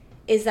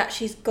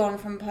she's gone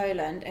from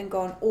Poland and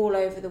gone all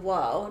over the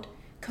world,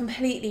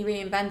 completely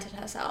reinvented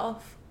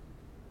herself,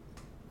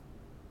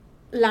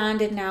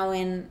 landed now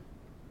in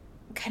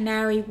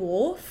Canary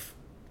Wharf,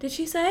 did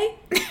she say?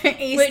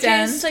 East Which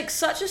End. is like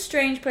such a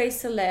strange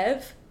place to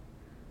live.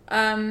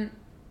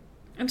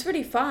 It's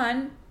really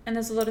fun, and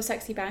there's a lot of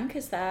sexy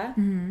bankers there.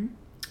 Mm-hmm.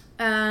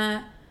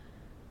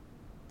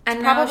 And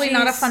Probably now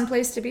not a she's fun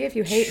place to be if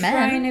you hate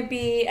trying men. to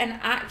be an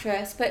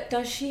actress, but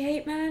does she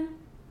hate men?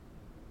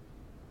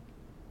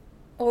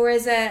 Or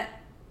is it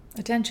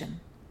Attention.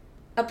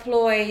 a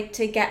ploy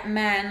to get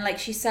men, like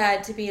she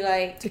said, to be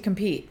like, To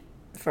compete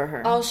for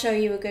her. I'll show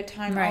you a good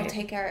time, I'll Right.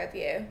 take care of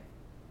you?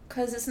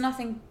 Because it's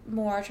nothing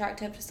more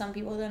attractive to some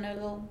people than a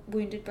little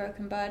wounded,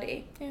 broken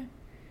birdie. Yeah.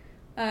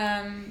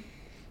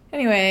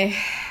 Anyway,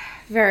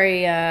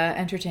 very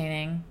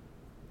entertaining.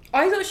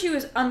 I thought she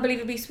was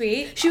unbelievably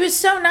sweet. She was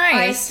so nice.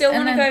 I still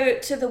And want to then- go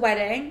to the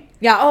wedding.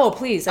 Yeah, oh,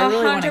 please. I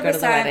really want to go to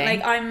the 100%. wedding.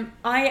 Like,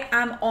 I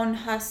am on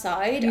her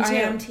side. Me I too.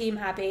 am Team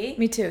Abby.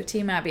 Me too.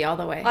 Team Abby all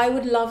the way. I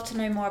would love to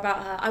know more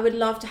about her. I would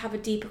love to have a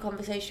deeper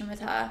conversation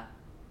with her.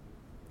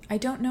 I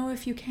don't know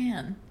if you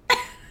can.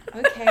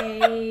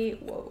 Okay.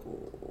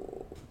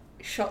 Whoa.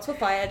 Shots were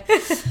fired.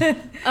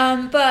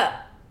 But,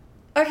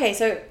 okay,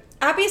 so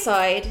Abby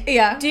aside,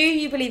 Yeah. do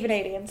you believe in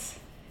aliens?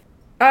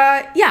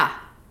 Yeah.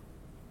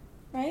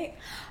 Right?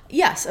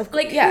 Yes, of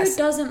course. Like, Yes. who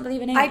doesn't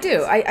believe in I aliens?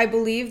 do. I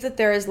believe that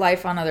there is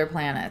life on other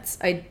planets.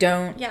 I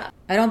don't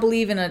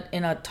believe in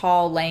a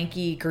tall,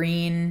 lanky,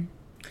 green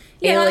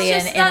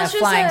alien in a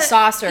flying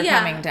saucer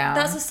coming down.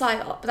 That's a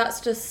psyop.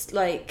 That's just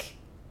like,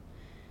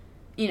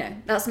 you know,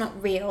 that's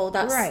not real.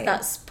 That's Right.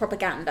 that's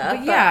propaganda.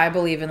 But yeah, I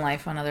believe in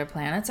life on other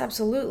planets.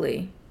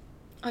 Absolutely.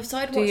 I've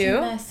started Do watching you?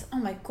 this. Oh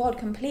my god,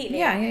 completely.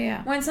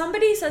 Yeah. When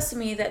somebody says to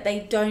me that they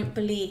don't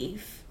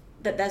believe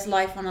that there's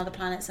life on other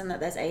planets and that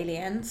there's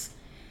aliens,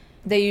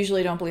 They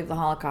usually don't believe the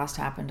Holocaust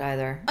happened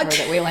either, or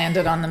that we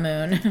landed on the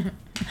moon.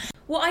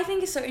 what I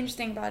think is so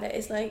interesting about it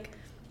is like,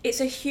 it's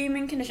a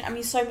human condition. I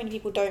mean, so many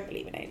people don't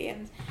believe in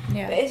aliens.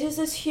 Yeah. But it's just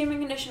this human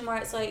condition where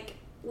it's like,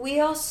 we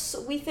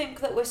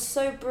think that we're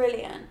so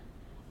brilliant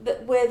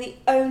that we're the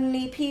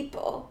only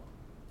people,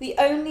 the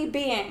only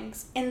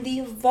beings in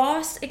the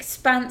vast,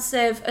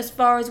 expansive, as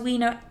far as we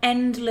know,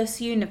 endless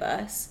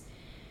universe.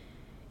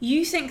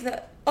 You think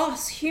that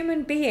us,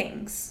 human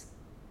beings,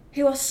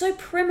 who are so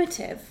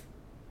primitive,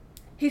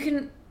 who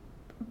can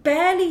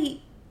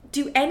barely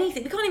do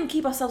anything, we can't even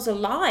keep ourselves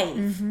alive.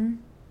 Mm-hmm.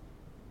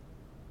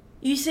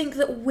 You think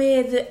that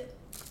we're the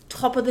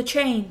top of the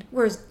chain,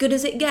 we're as good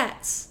as it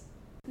gets.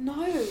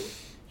 No,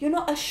 you're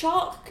not a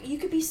shark. You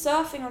could be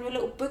surfing on your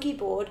little boogie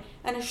board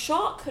and a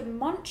shark could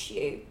munch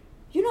you.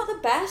 You're not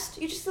the best.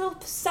 You're just a little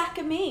sack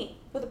of meat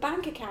with a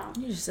bank account.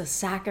 You're just a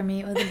sack of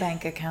meat with a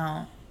bank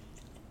account.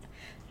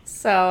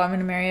 So I'm going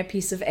to marry a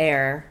piece of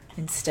air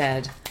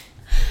instead.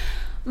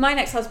 My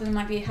next husband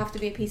might have to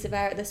be a piece of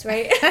air at this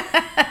rate.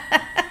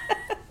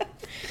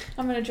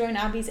 I'm going to join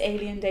Abby's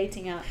alien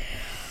dating app.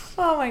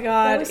 Oh my There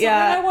god, was something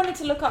I wanted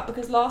to look up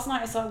because last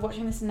night I started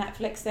watching this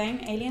Netflix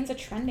thing. Aliens are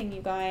trending,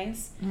 you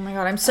guys. Oh my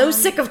god, I'm so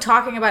sick of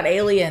talking about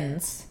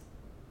aliens.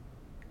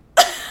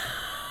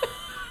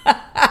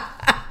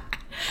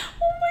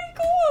 Oh my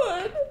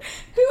god!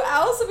 Who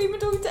else have we been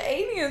talking to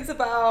aliens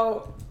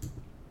about?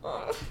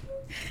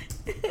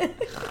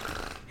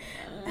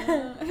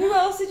 Who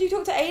else did you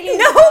talk to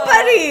aliens about?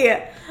 Nobody!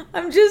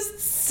 I'm just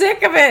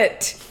sick of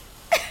it.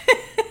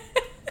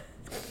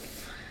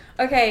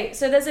 Okay,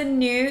 so there's a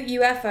new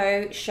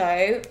UFO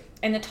show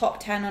in the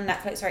top 10 on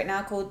Netflix right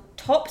now called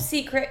Top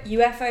Secret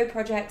UFO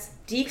Projects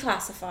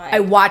Declassified. I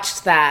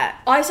watched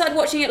that. I started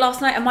watching it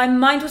last night and my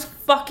mind was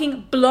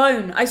fucking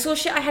blown. I saw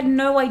shit I had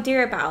no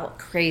idea about.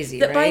 Crazy,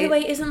 That, right? by the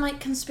way, isn't like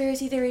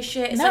conspiracy theory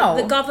shit. It's No.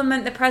 like the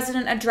government, the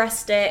president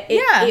addressed it.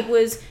 Yeah. It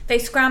was, they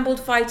scrambled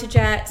fighter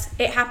jets.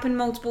 It happened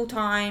multiple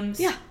times.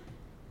 Yeah.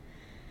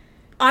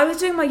 I was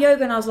doing my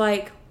yoga and I was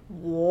like,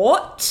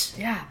 what?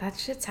 Yeah, that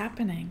shit's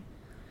happening.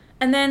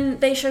 And then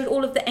they showed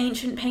all of the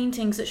ancient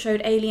paintings that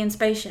showed alien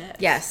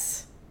spaceships.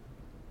 Yes.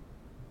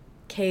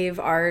 Cave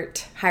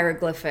art,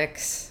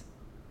 hieroglyphics.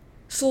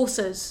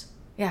 Saucers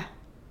Yeah.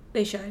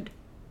 they showed.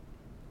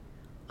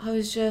 I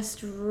was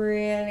just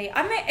really...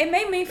 it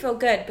made me feel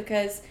good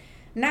because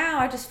now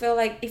I just feel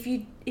like if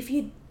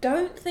you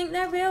don't think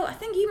they're real, I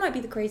think you might be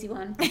the crazy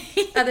one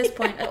at this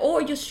point.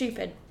 Or you're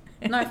stupid.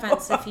 No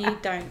offense if you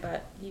don't,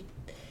 but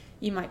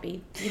you might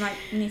be. You might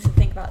need to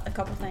think about a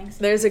couple things.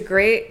 There's a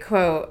great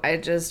quote I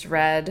just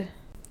read.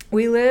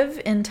 We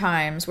live in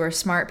times where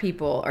smart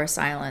people are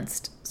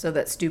silenced so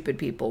that stupid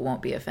people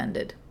won't be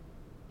offended.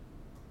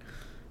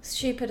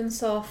 Stupid and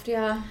soft,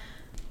 yeah.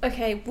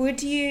 Okay,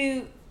 would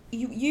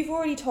you've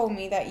already told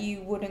me that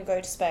you wouldn't go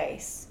to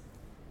space.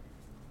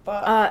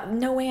 But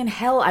No way in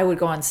hell I would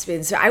go on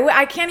space.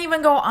 I can't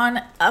even go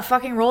on a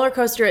fucking roller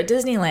coaster at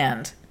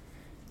Disneyland.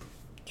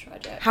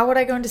 tragic. How would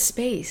I go into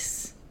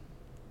space?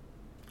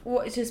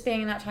 What, it's just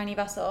being in that tiny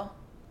vessel?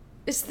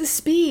 It's the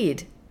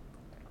speed.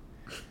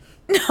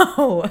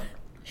 No.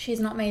 She's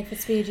not made for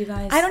speed, you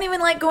guys. I don't even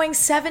like going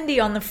 70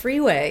 on the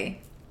freeway.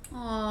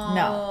 Oh,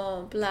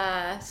 No.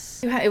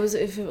 bless. It was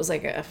if it was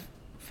like a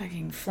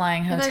fucking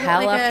flying If I hotel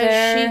got, like, up a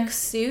there. chic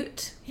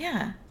suit,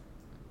 Yeah.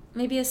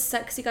 maybe a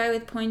sexy guy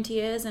with pointy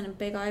ears and a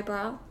big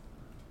eyebrow,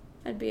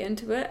 I'd be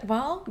into it.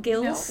 Well,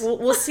 Gills.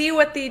 we'll see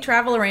what the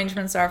travel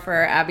arrangements are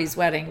for Abby's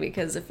wedding,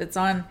 because if it's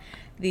on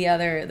the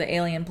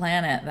alien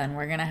planet, then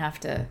we're gonna have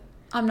to.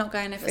 I'm not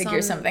going if it's Figure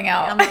on, something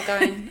out. I'm not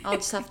going. I'll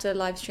just have to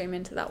live stream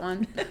into that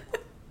one.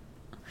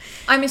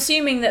 I'm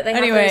assuming that they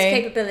have Anyway.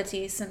 those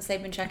capabilities since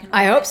they've been checking.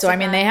 I on hope so. I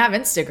mean, Instagram. they have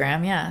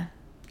Instagram. Yeah.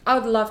 I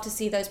would love to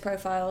see those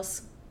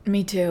profiles.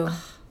 Me too.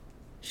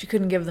 She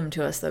couldn't give them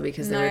to us though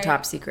because they were No.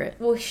 top secret.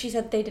 Well, she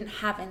said they didn't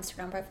have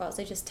Instagram profiles.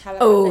 They just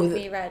Oh,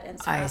 read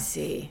Instagram. I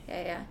see.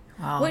 Yeah.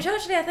 Wow. Which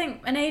actually I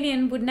think an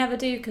alien would never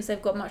do because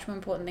they've got much more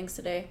important things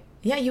to do.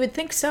 Yeah, you would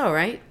think so,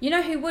 right? You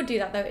know who would do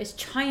that though is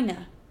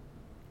China.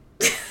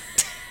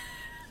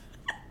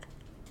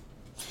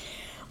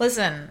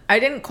 Listen, I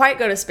didn't quite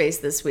go to space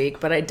this week,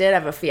 but I did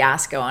have a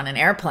fiasco on an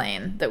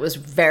airplane that was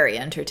very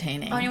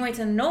entertaining. On your way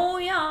to New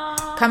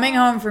York. Coming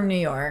home from New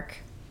York,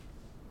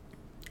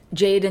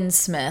 Jaden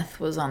Smith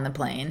was on the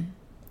plane.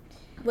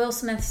 Will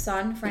Smith's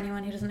son, for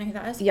anyone who doesn't know who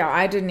that is. Yeah,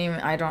 I don't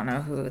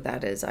know who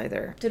that is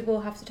either. Did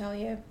Will have to tell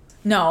you?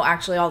 No,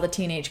 actually, all the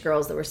teenage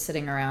girls that were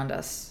sitting around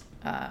us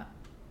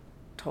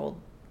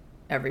told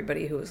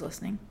everybody who was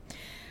listening.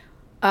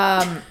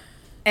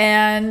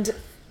 And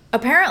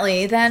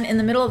apparently, then in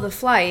the middle of the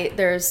flight,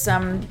 there's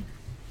some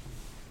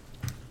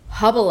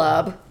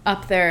hubbub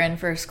up there in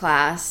first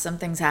class.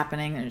 Something's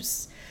happening.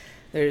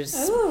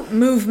 There's Ooh.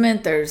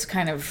 movement. There's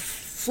kind of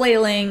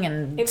flailing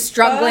and It's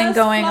struggling first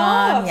going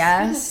class. on.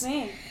 Yes.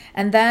 Goodness me.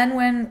 And then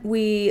when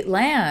we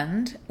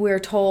land, we're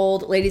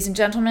told, ladies and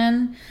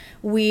gentlemen,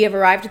 we have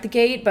arrived at the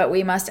gate, but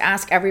we must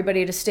ask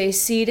everybody to stay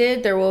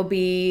seated. There will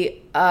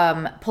be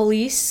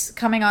police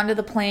coming onto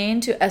the plane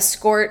to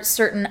escort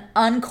certain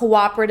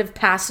uncooperative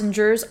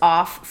passengers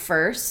off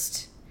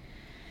first.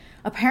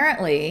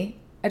 Apparently,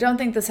 I don't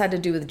think this had to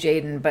do with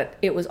Jaden, but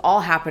it was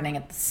all happening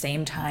at the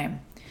same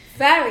time.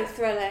 Very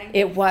thrilling.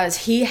 It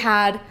was. He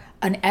had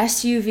an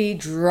SUV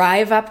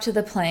drive up to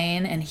the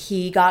plane, and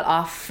he got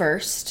off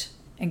first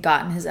and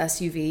got in his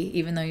SUV,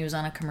 even though he was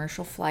on a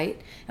commercial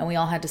flight, and we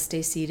all had to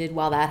stay seated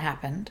while that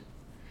happened.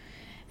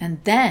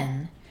 And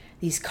then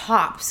these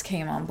cops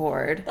came on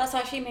board. That's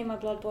actually made my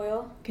blood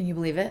boil. Can you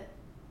believe it?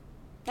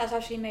 That's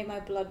actually made my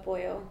blood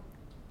boil.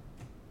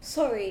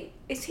 Sorry,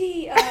 is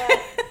he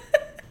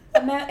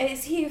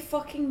is he a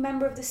fucking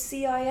member of the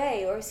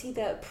CIA or is he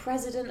the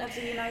president of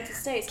the United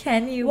States?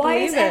 Can you Why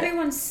believe is it?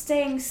 everyone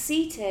staying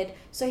seated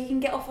so he can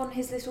get off on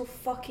his little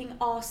fucking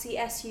RC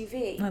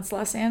SUV? That's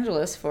Los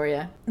Angeles for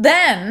you.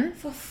 Then,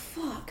 For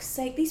fuck's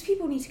sake, these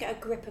people need to get a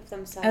grip of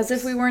themselves. as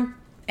if we weren't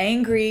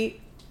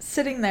angry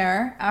sitting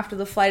there after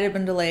the flight had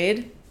been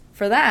delayed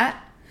for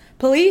that,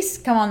 police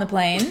come on the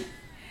plane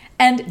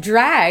and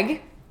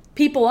drag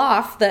people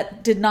off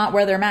that did not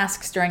wear their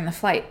masks during the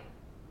flight.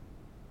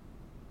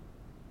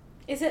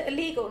 Is it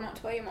illegal not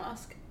to wear your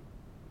mask?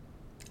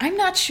 I'm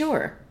not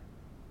sure.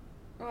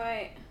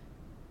 Right.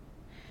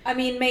 I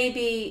mean,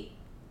 maybe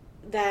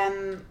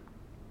them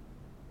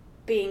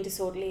being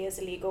disorderly is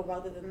illegal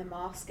rather than the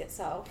mask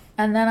itself.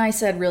 And then I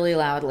said really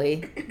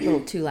loudly, a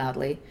little too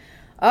loudly,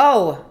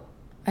 "Oh,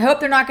 I hope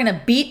they're not going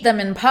to beat them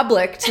in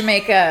public to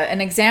make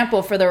an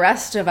example for the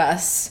rest of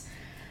us."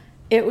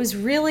 It was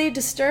really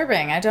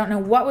disturbing. I don't know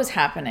what was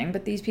happening,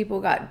 but these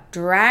people got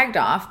dragged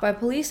off by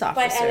police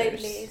officers. LA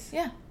police.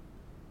 Yeah.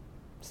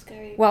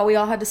 Scary. While we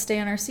all had to stay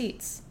on our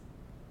seats.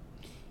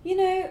 You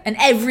know, And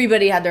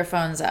everybody had their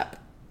phones up.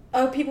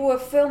 oh, people were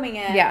filming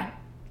it. Yeah.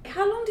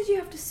 How long did you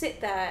have to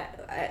sit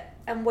there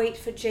and wait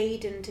for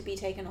Jaden to be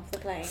taken off the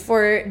plane?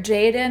 For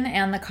Jaden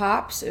and the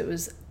cops, it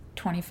was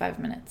 25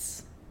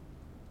 minutes.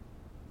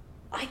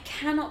 I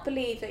cannot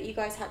believe that you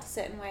guys had to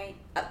sit and wait.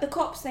 The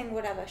cops thing,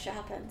 whatever, shit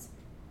happens.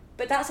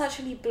 But that's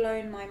actually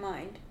blown my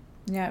mind.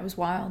 Yeah, it was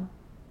wild.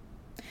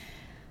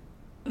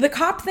 The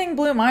cop thing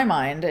blew my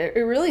mind. It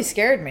really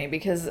scared me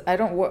because I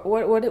don't.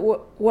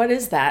 What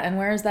is that, and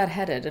where is that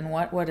headed, and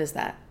what is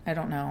that? I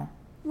don't know.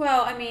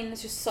 Well, I mean,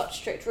 there's just such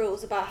strict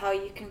rules about how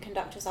you can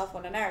conduct yourself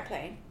on an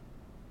airplane.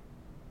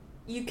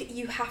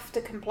 You have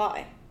to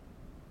comply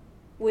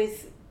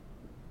with,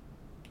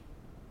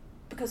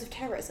 because of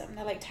terrorism.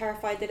 They're like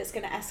terrified that it's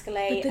going to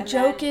escalate. But the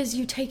joke is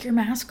you take your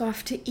mask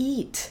off to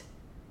eat.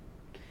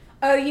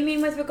 Oh, you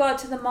mean with regard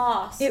to the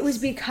mask? It was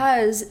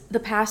because the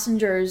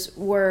passengers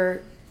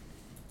were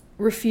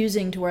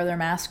refusing to wear their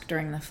mask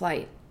during the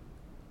flight.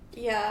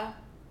 Yeah.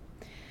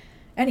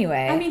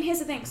 Anyway. I mean, here's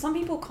the thing. Some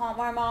people can't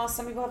wear masks.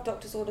 Some people have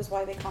doctor's orders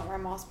why they can't wear a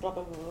mask, blah,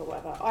 blah, blah, blah,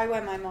 whatever. I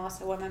wear my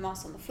mask. I wear my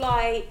mask on the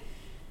flight.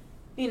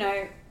 You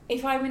know,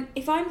 if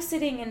I'm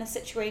sitting in a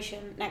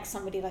situation next to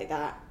somebody like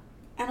that,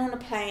 and on a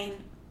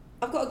plane,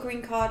 I've got a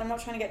green card, I'm not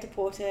trying to get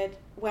deported,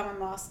 wear my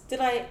mask.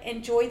 Did I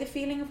enjoy the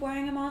feeling of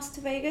wearing a mask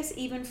to Vegas,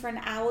 even for an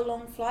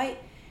hour-long flight?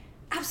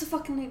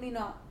 Absolutely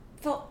not.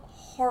 Felt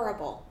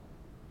horrible.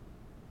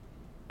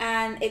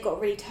 And it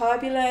got really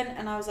turbulent,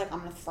 and I was like, I'm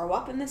going to throw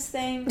up in this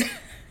thing.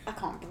 I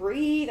can't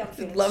breathe. I'm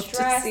feeling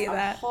stressed.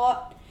 I'm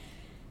hot.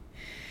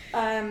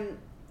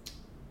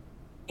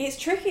 It's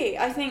tricky.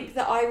 I think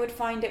that I would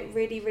find it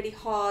really, really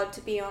hard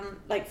to be on,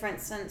 like, for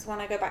instance, when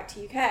I go back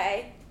to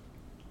UK,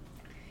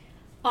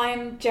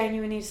 I'm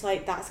genuinely just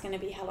like, that's going to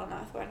be hell on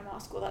earth wearing a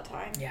mask all that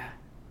time. Yeah.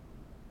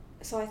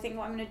 So I think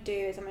what I'm going to do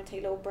is I'm going to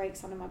take little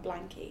breaks under my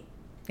blankie.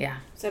 Yeah.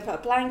 So I put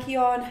a blankie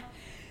on,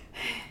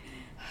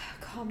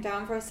 calm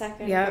down for a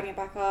second, bring it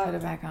back up. Put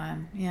it back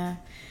on. Yeah.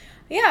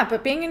 Yeah,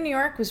 but being in New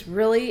York was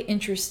really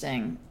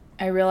interesting.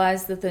 I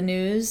realized that the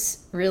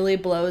news really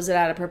blows it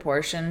out of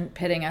proportion,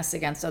 pitting us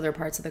against other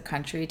parts of the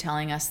country,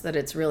 telling us that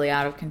it's really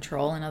out of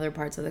control in other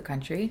parts of the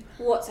country.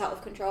 What's out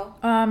of control?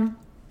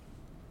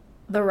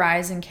 The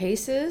rise in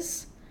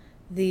cases,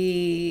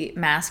 the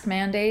mask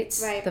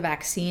mandates, right. The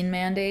vaccine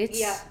mandates.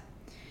 Yeah.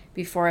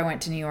 Before I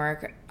went to New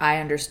York, I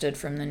understood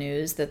from the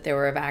news that there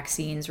were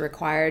vaccines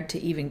required to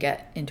even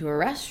get into a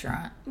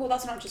restaurant. Well,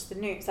 that's not just the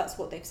news. That's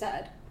what they've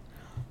said.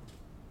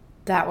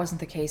 That wasn't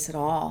the case at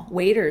all.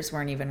 Waiters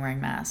weren't even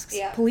wearing masks.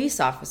 Yeah. Police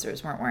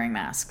officers weren't wearing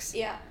masks.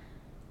 Yeah.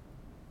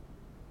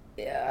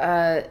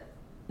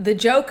 The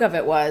joke of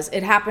it was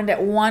it happened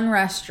at one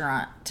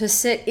restaurant. To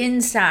sit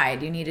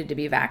inside, you needed to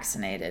be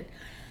vaccinated.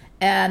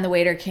 And the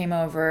waiter came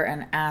over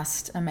and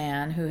asked a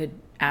man who had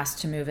asked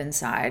to move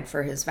inside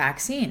for his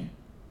vaccine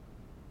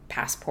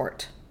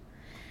passport.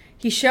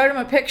 He showed him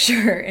a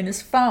picture in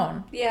his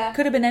phone. Yeah.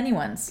 Could have been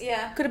anyone's.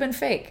 Yeah. Could have been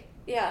fake.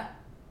 Yeah.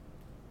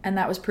 And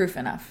that was proof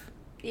enough.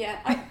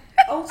 Yeah.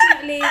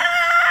 Ultimately,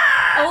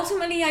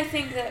 I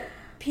think that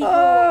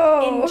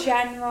people in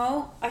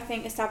general, I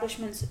think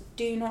establishments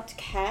do not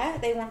care.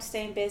 They want to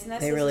stay in business.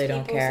 They really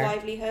don't care. People's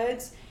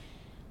livelihoods.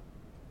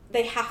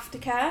 They have to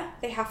care.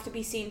 They have to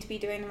be seen to be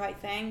doing the right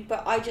thing.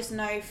 But I just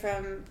know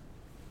from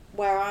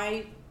where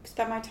I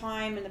spend my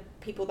time and the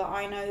people that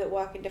I know that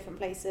work in different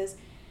places,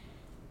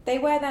 they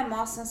wear their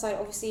masks inside,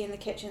 obviously in the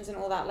kitchens and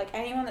all that. Like,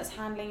 anyone that's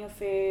handling your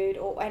food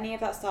or any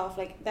of that stuff,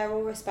 like, they're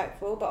all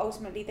respectful, but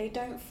ultimately they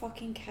don't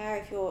fucking care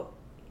if you're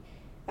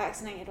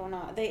vaccinated or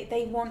not. They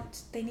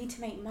need to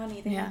make money.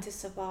 They need to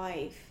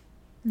survive.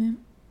 Yeah.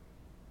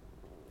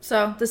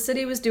 So the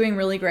city was doing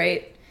really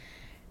great,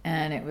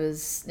 and it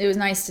was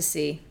nice to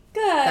see.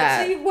 Good.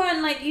 That. So you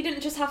weren't like, you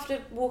didn't just have to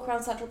walk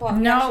around Central Park.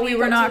 No, we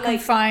were not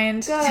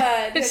confined to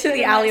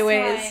the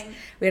alleyways.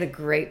 We had a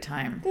great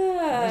time. Good.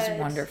 It was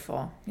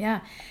wonderful. Yeah.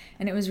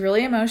 And it was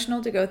really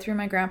emotional to go through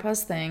my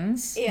grandpa's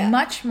things. Yeah.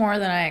 Much more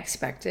than I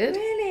expected.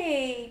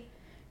 Really?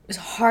 It was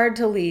hard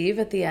to leave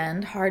at the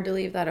end. Hard to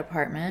leave that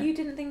apartment. You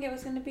didn't think it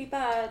was going to be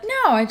bad?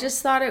 No, I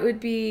just thought it would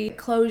be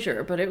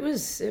closure. But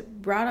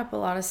it brought up a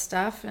lot of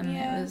stuff, and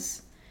it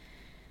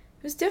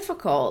was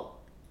difficult.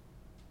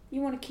 You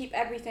want to keep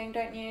everything,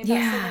 don't you?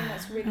 That's something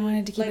that's really, I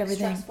wanted to keep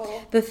everything.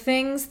 Stressful. The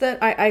things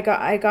that I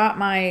got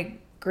my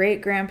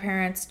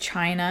great-grandparents'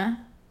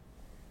 china,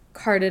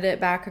 carted it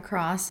back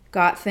across,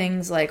 got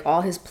things like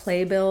all his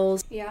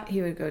playbills. Yeah.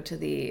 He would go to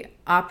the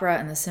opera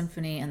and the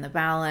symphony and the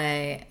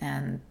ballet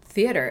and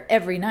theater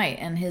every night,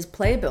 and his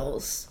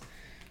playbills,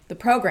 the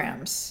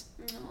programs,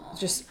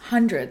 just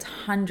hundreds,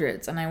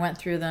 and I went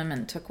through them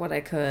and took what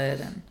I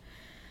could, and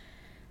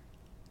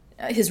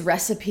his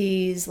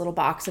recipes, little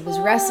box of his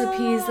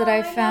recipes that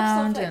I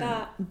found, like and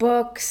that.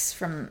 books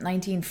from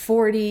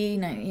 1940,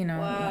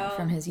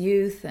 from his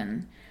youth,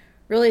 and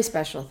really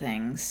special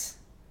things.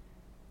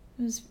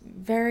 It was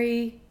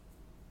very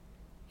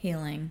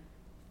healing.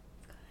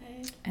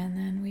 Good. And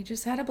then we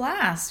just had a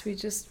blast. We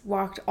just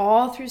walked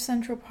all through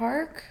Central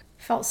Park,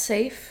 felt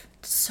safe.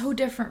 It's so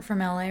different from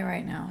LA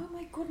right now. Oh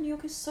my god, New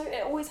York is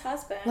it always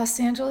has been. Los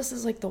Angeles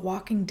is like The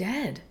Walking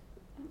Dead.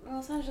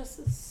 Los Angeles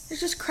is... It's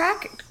just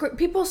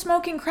people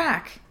smoking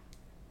crack.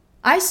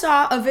 I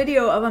saw a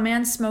video of a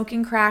man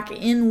smoking crack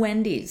in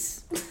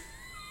Wendy's.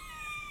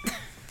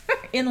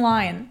 In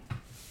line.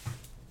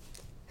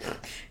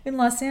 In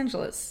Los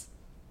Angeles.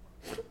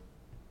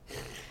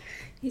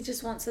 He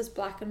just wants his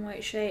black and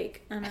white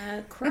shake and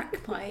a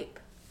crack pipe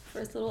for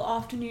his little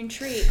afternoon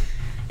treat.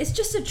 It's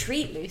just a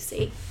treat,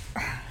 Lucy.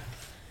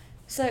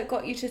 So it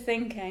got you to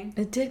thinking.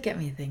 It did get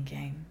me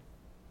thinking.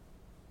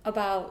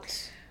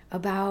 About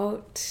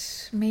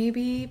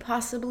maybe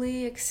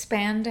possibly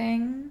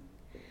expanding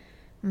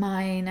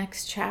my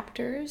next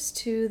chapters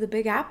to the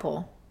Big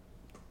Apple.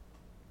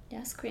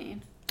 Yes,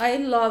 Queen. I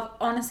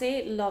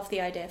honestly love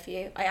the idea for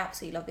you. I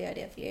absolutely love the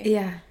idea for you.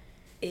 Yeah.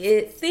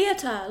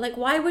 Theatre. Like,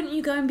 why wouldn't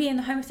you go and be in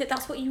the home of theatre?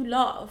 That's what you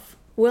love.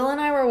 Will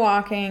and I were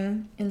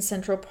walking in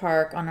Central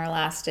Park on our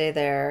last day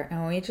there,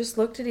 and we just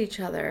looked at each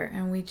other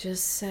and we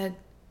just said,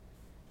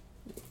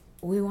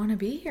 we want to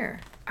be here.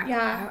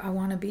 Yeah. We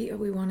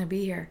want to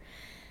be here.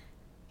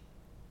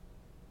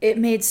 It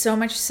made so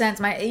much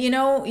sense. You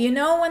know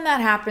when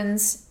that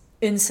happens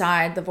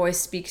inside, the voice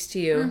speaks to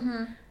you,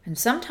 Mm-hmm. and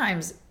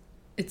sometimes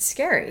it's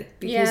scary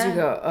because you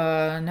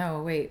go,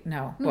 no, wait,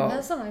 no, whoa,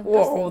 that's not my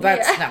whoa,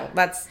 business.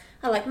 that's.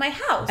 I like my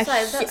house.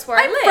 That's where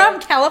I live. I'm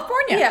from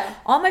California. Yeah.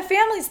 All my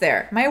family's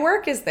there. My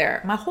work is there.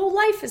 My whole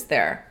life is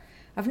there.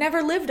 I've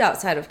never lived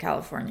outside of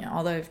California,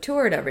 although I've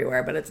toured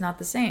everywhere, but it's not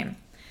the same.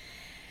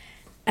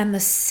 And the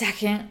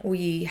second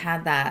we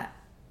had that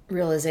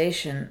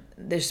realization,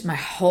 my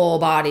whole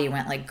body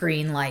went like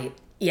green light.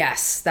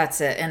 Yes,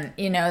 that's it. And,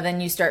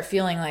 then you start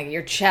feeling like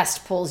your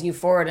chest pulls you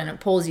forward and it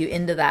pulls you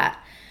into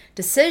that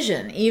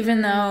decision,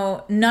 even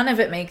though none of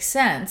it makes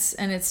sense.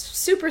 And it's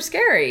super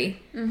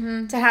scary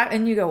to have.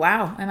 And you go,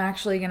 wow, I'm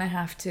actually going to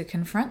have to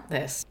confront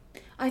this.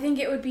 I think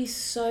it would be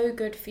so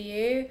good for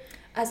you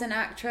as an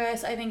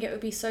actress. I think it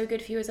would be so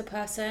good for you as a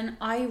person.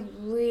 I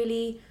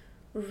really,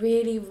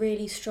 really,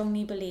 really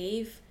strongly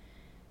believe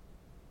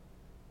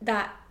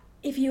that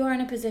if you are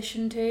in a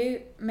position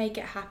to make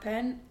it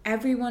happen,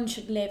 everyone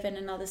should live in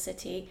another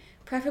city,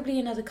 preferably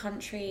another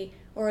country,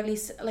 or at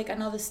least like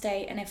another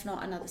state, and if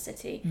not another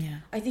city. Yeah.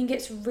 I think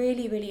it's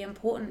really, really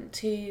important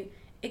to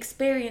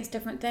experience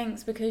different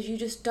things because you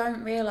just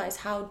don't realize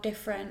how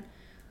different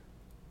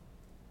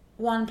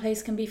one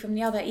place can be from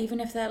the other,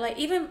 even if they're like,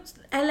 even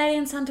LA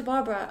and Santa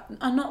Barbara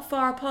are not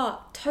far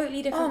apart,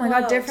 totally different Oh my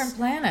worlds. God, different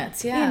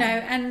planets, yeah.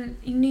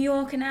 And New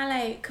York and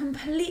LA,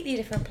 completely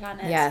different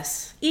planets.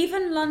 Yes.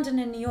 Even London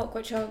and New York,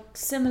 which are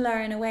similar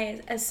in a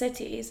way as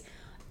cities,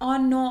 are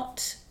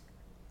not...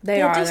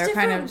 They're just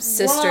kind of different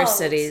sister worlds.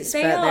 cities,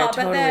 They but are, they're but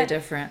totally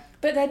different.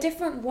 But they're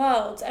different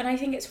worlds, and I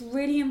think it's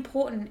really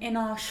important in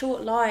our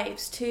short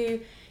lives to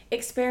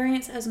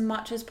experience as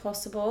much as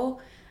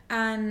possible.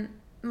 And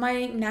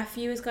my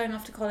nephew is going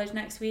off to college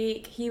next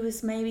week. He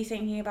was maybe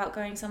thinking about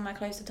going somewhere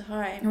closer to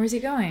home. Where's he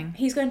going?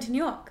 He's going to New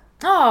York.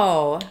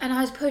 Oh. And I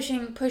was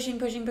pushing.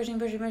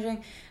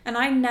 And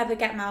I never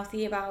get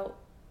mouthy about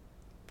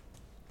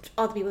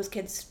other people's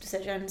kids'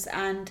 decisions.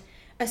 And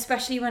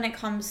especially when it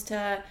comes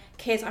to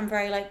kids, I'm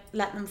very like,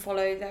 let them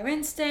follow their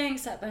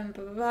instincts, let them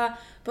blah, blah, blah.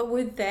 But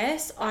with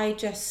this, I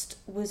just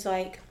was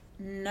like,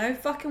 no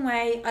fucking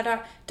way.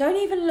 Don't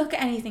even look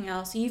at anything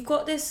else. You've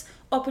got this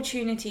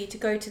opportunity to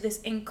go to this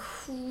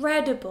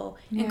incredible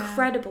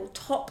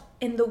top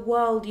in the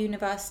world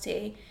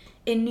university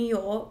in New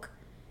York.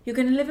 You're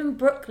going to live in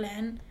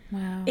Brooklyn.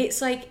 Wow.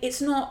 It's like,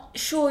 it's not,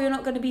 sure, you're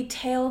not going to be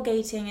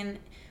tailgating and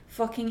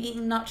fucking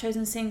eating nachos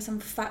and seeing some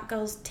fat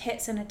girl's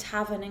tits in a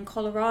tavern in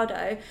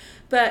Colorado,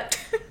 but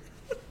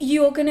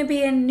you're going to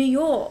be in New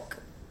York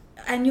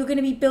and you're going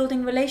to be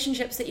building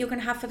relationships that you're going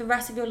to have for the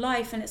rest of your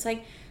life. And it's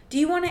like, do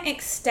you want to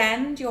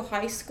extend your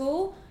high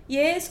school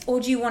years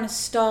or do you want to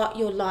start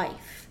your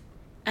life?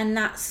 And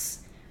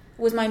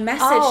was my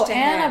message to him.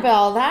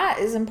 Annabelle, that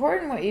is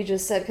important what you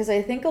just said, because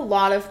I think a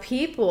lot of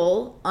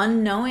people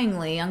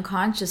unknowingly,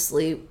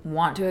 unconsciously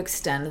want to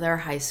extend their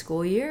high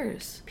school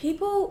years.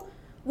 People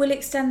will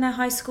extend their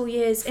high school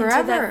years Forever.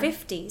 into their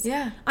 50s.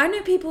 Yeah. I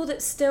know people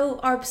that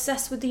still are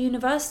obsessed with the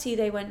university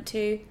they went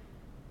to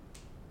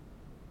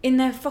in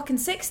their fucking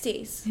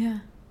 60s. Yeah.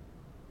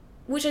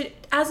 Which I,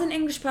 as an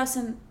English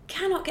person,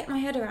 cannot get my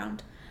head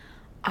around.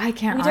 I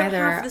can't We don't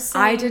either. have the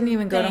same I didn't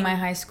even go to thing. my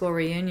high school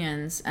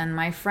reunions, and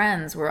my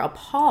friends were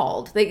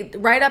appalled. They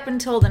right up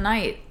until the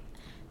night,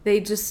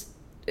 they just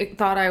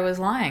thought I was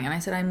lying, and I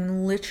said,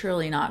 I'm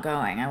literally not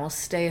going. I will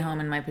stay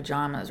home in my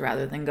pajamas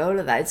rather than go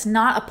to that. It's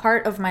not a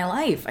part of my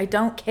life. I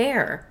don't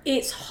care.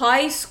 It's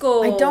high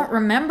school. I don't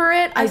remember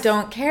it. I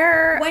don't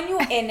care. When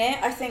you're in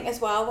it, I think as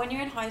well, when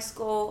you're in high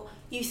school,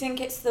 you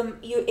think it's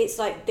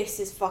like,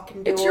 this is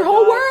fucking It's your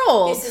whole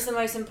world. This is the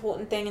most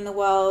important thing in the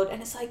world.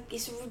 And it's like,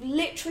 it's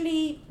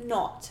literally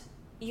not.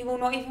 You will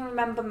not even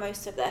remember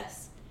most of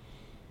this.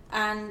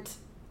 And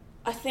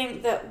I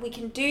think that we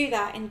can do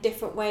that in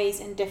different ways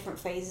in different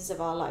phases of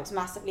our lives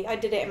massively. I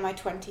did it in my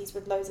 20s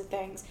with loads of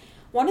things.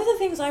 One of the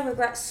things I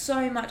regret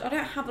so much, I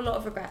don't have a lot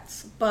of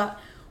regrets, but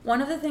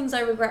one of the things I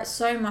regret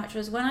so much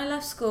was when I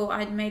left school,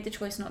 I'd made the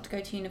choice not to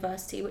go to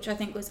university, which I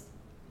think was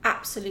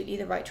absolutely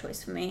the right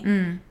choice for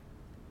me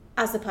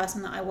as the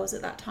person that I was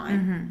at that time.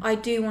 Mm-hmm. I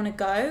do want to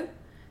go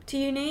to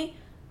uni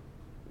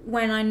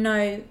when I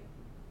know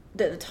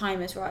that the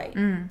time is right.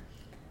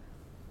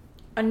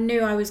 I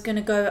knew I was going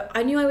to go.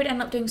 I knew I would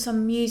end up doing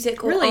some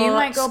music or Really? You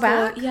might go arts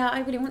back? Yeah,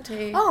 I really want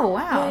to. Oh,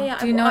 wow. Yeah.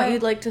 Do you know what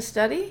you'd like to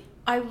study?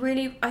 I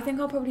think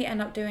I'll probably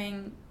end up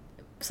doing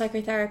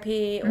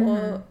psychotherapy Mm-hmm.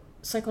 or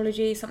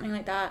psychology, something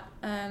like that.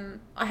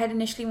 I had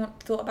initially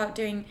thought about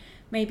doing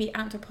maybe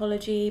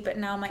anthropology, but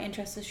now my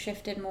interest has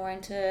shifted more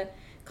into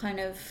kind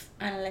of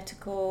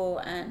analytical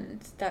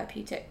and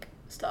therapeutic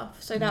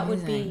stuff. So that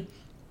would be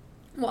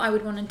what I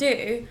would want to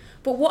do.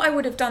 But what I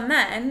would have done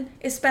then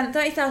is spent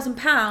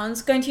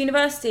 £30,000 going to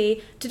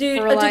university to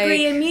do a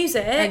degree in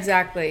music.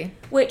 Exactly.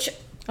 Which,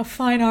 a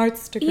fine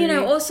arts degree. you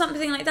know, or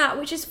something like that,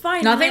 which is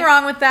fine. Nothing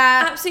wrong with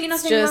that. Absolutely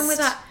It's nothing wrong with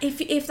just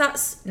that. If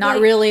that's not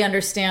like, really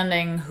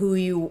understanding who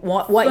you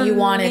what you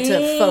wanted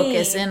to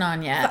focus in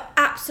on yet. But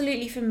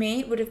absolutely, for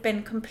me, it would have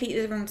been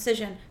completely the wrong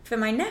decision. For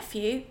my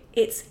nephew,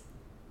 it's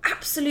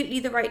absolutely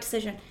the right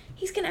decision.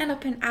 He's going to end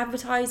up in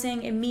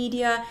advertising, in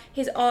media.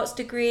 His arts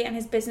degree and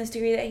his business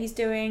degree that he's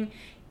doing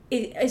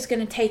is going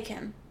to take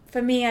him.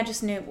 For me, I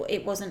just knew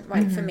it wasn't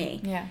right for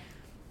me. Yeah.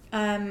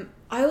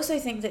 I also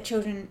think that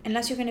children,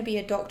 unless you're going to be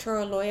a doctor or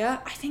a lawyer,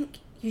 I think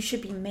you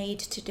should be made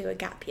to do a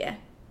gap year.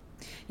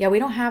 Yeah, we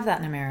don't have that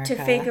in America.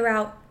 To figure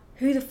out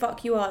who the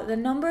fuck you are. The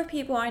number of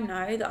people I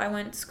know that I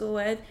went to school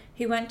with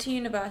who went to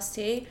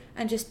university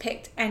and just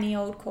picked any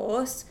old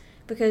course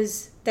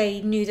because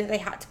they knew that they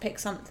had to pick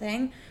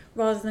something,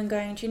 rather than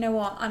going, do you know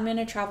what, I'm going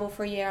to travel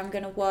for a year, I'm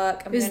going to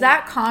work. Is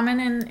that common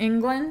in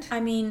England? I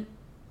mean,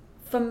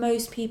 for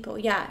most people,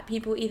 yeah.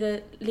 People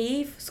either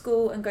leave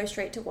school and go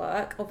straight to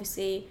work.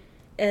 Obviously,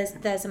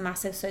 there's a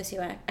massive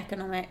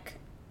socioeconomic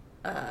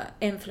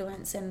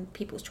influence in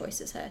people's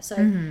choices here.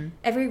 So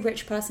every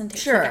rich person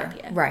takes a gap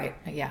year. Right,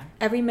 yeah.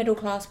 Every middle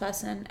class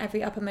person,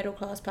 every upper middle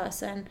class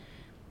person,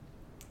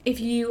 if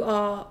you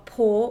are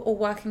poor or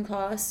working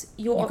class,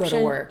 your option, go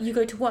to work. You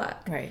go to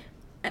work. Right.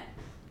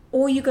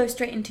 Or you go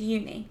straight into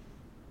uni.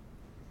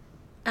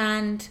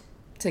 And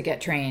to get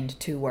trained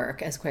to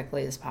work as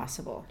quickly as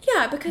possible.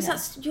 yeah, because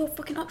that's your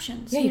fucking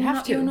options. Yeah, you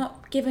have to. You're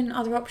not given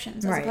other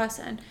options as Right. a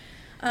person.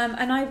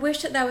 And I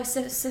wish that there were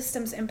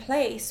systems in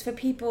place for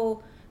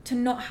people to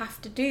not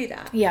have to do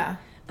that. Yeah.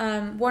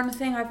 One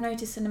thing I've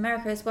noticed in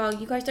America as well,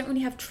 you guys don't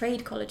really have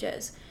trade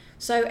colleges.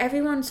 So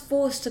everyone's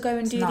forced to go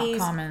and do not these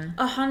common.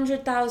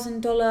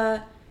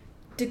 $100,000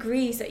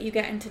 degrees that you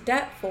get into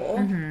debt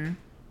for.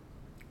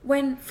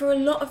 When for a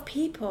lot of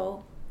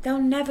people, they'll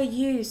never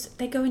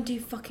they go and do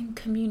fucking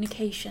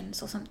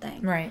communications or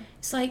something. Right.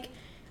 It's like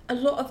a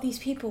lot of these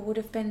people would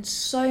have been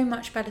so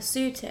much better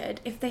suited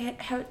if they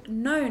had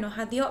known or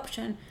had the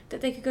option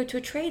that they could go to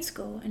a trade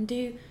school and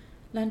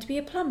learn to be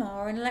a plumber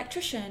or an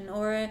electrician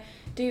or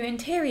do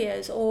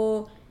interiors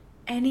or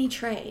any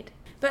trade.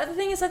 But the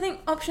thing is, I think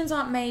options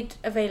aren't made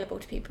available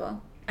to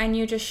people, and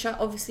you're just shut.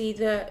 Obviously,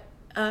 the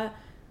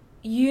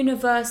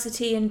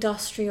university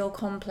industrial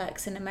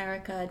complex in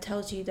America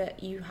tells you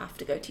that you have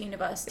to go to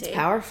university. It's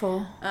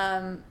powerful.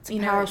 It's a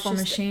powerful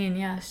machine,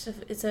 yes.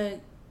 It's a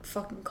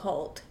fucking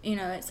cult. You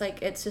know, it's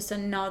like, it's just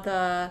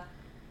another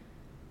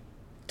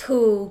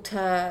tool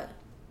to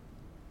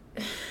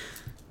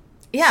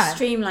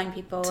streamline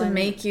people. To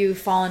make you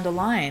fall into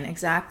line,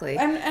 exactly.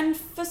 And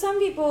for some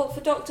people,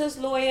 for doctors,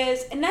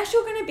 lawyers, unless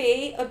you're going to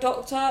be a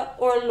doctor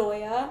or a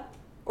lawyer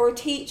or a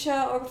teacher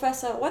or a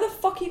professor, why the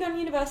fuck are you going to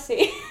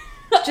university?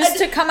 Just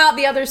to come out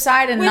the other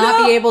side and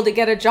not be able to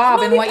get a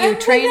job in what you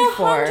trained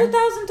for.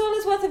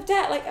 $100,000 worth of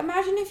debt. Like,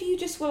 imagine if you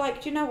just were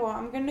like, do you know what?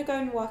 I'm going to go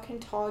and work in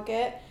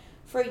Target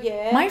for a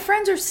year. My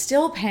friends are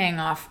still paying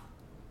off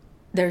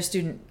their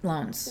student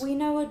loans. We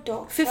know a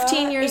doctor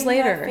 15 years in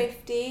later. her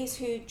 50s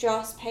who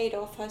just paid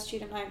off her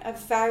student loan. A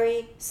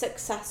very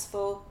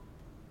successful,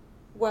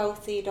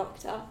 wealthy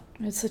doctor.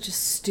 It's such a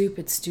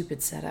stupid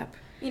setup.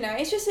 You know,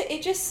 it's a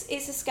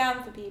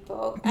scam for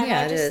people. And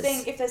Yeah, I it just is.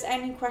 think if there's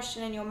any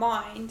question in your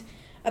mind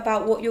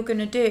about what you're going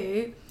to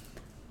do,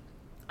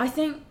 I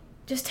think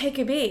just take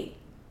a beat.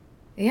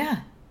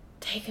 Yeah.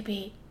 Take a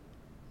beat.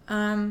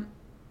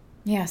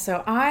 Yeah,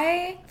 so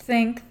I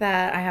think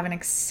that I have an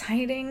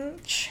exciting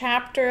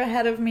chapter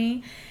ahead of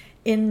me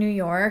in New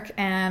York,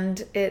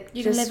 and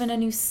You live in a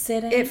new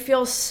city. It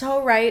feels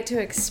so right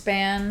to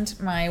expand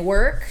my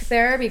work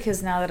there,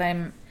 because now that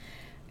I'm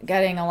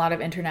getting a lot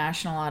of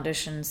international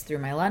auditions through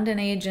my London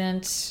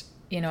agent,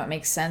 you know, it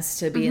makes sense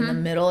to be in the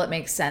middle. It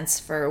makes sense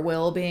for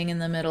Will being in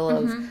the middle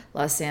of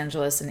Los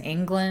Angeles and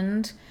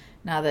England,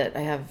 now that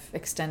I have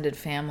extended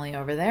family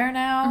over there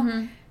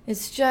now.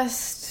 It's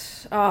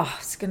just,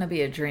 it's going to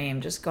be a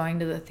dream. Just going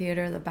to the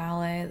theater, the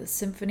ballet, the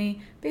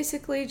symphony,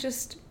 basically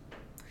just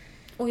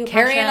All your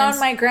carrying passions. on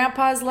my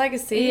grandpa's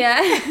legacy. Yeah.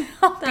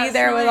 I'll be That's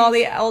there with nice. all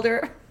the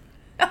elder.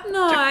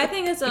 No, I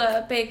think there's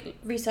a big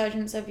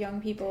resurgence of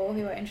young people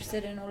who are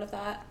interested in all of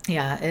that.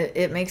 Yeah,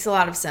 it makes a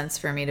lot of sense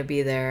for me to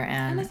be there.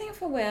 And I And think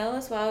for Will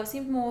as well, it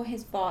seemed more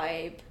his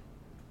vibe.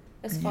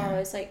 as far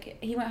as like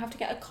he won't have to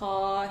get a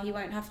car, he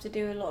won't have to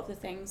do a lot of the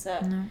things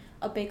that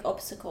are big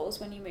obstacles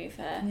when you move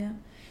here. Yeah.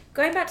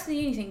 Going back to the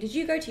uni thing, did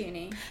you go to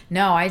uni?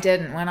 No, I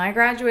didn't. When I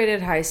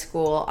graduated high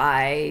school,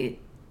 I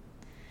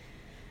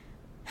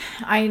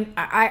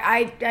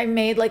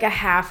made like a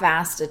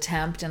half-assed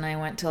attempt, and I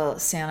went to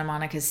Santa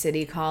Monica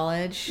City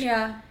College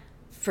Yeah.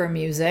 for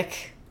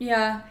music,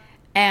 Yeah.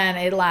 and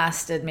it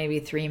lasted maybe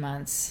 3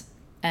 months.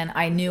 And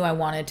I knew I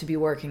wanted to be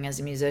working as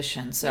a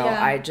musician, so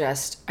Yeah.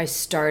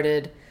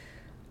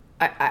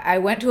 I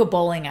went to a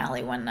bowling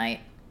alley one night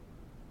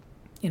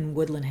in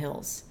Woodland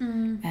Hills,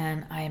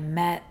 and I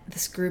met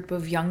this group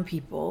of young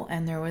people,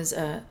 and there was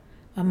a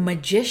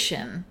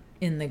magician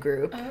in the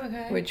group,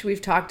 which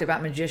we've talked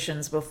about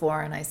magicians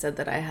before, and I said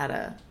that I had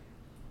a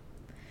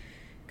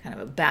kind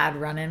of a bad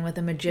run-in with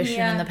a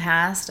magician in the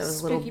past. I was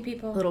Spooky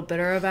a little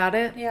bitter about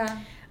it. Yeah.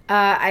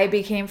 I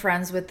became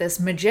friends with this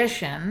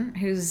magician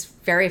who's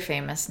very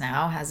famous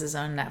now, has his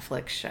own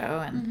Netflix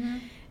show,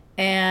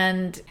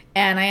 and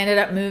I ended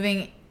up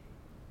moving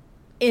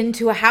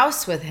into a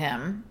house with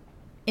him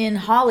in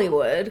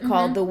Hollywood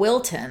called the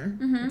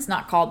Wilton. It's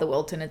not called the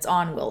Wilton, it's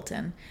on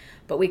Wilton.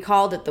 But we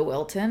called it the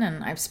Wilton,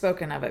 and I've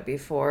spoken of it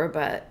before,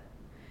 but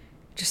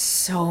just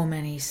so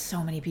many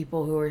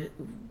people who are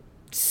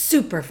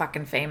super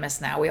fucking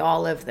famous now. We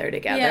all live there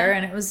together,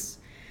 and it was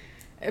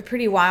a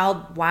pretty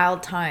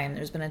wild time.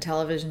 There's been a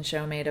television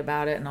show made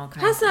about it and all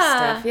kinds of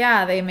stuff.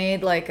 Yeah, they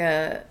made like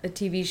a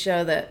TV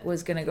show that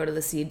was going to go to the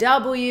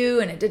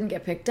CW, and it didn't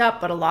get picked up,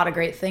 but a lot of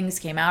great things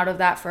came out of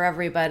that for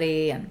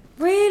everybody. And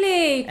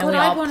Really? and we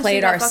all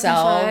played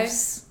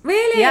ourselves.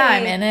 Really? Yeah,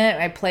 I'm in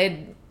it. I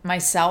played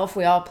myself.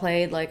 We all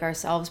played like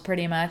ourselves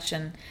pretty much.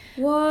 And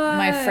What?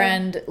 my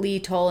friend Lee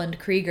Toland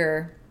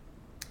Krieger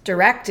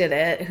directed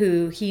it,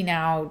 who he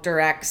now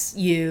directs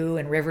You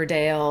and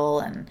Riverdale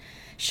and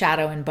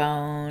Shadow and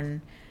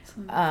Bone.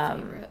 Some of my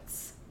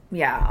favorites.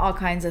 Yeah, all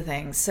kinds of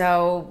things.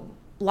 So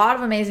a lot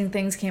of amazing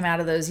things came out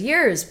of those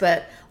years.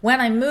 But when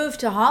I moved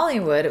to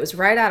Hollywood, it was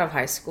right out of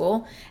high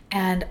school,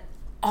 and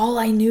all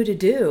I knew to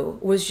do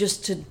was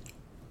just to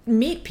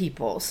meet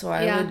people. So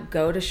I would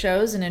go to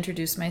shows and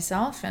introduce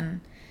myself, and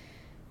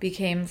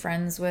became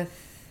friends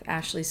with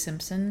Ashley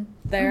Simpson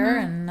there,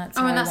 and that's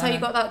how that's how you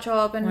got that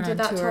job and went did on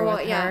that tour tour.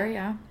 with her,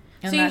 yeah.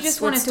 And So you that's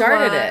just what wanted to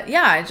started work. it.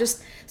 Yeah,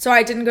 so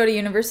I didn't go to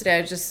university.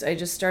 I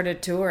just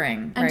started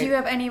touring. And do you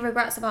have any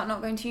regrets about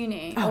not going to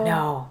uni? Oh,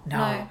 Or-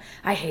 no.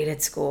 I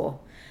hated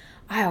school.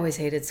 I always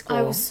hated school.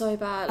 I was so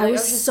bad. I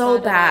was just so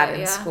at bad it, in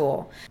yeah.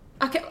 school.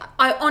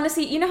 I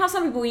honestly, you know how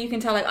some people you can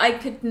tell, like, I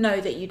could know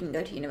that you didn't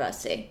go to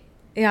university.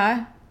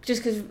 Yeah.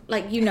 Just because,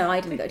 like, you know I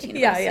didn't go to Yeah,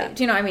 university. yeah.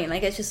 Do you know what I mean?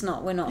 Like, it's just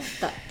not, we're not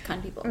that kind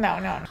of people. No.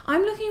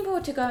 I'm looking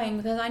forward to going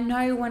because I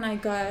know when I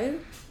go,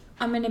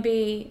 I'm going to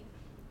be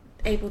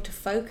able to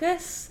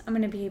focus. I'm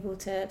going to be able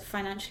to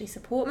financially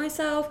support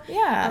myself.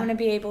 Yeah. I'm going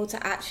to be able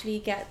to actually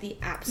get the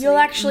absolute You'll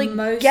actually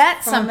most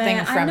get from something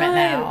it. from I it know.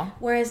 now.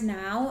 Whereas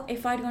now,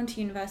 if I'd gone to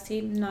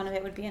university, none of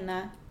it would be in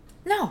there.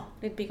 No.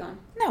 It'd be gone.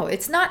 No,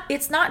 it's not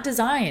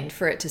designed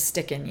for it to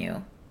stick in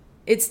you.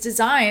 It's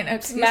designed,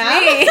 excuse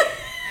Ma'am? me.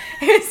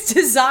 It's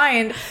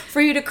designed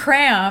for you to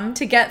cram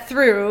to get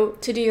through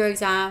To do your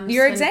exams.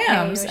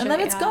 and then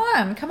it's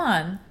gone. Come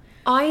on.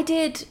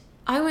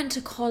 I went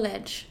to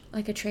college,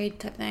 like a trade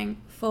type thing,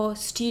 for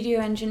studio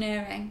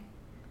engineering.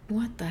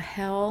 What the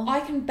hell? I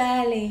can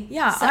barely.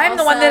 Yeah, set I'm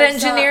the one that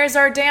ourselves up. engineers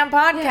our damn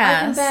podcast. Yeah,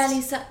 I can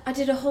barely set. I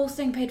did a whole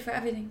thing, paid for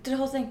everything. Did a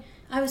whole thing.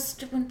 I was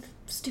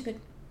stupid.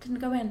 Didn't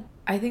go in.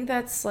 I think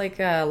that's like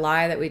a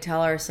lie that we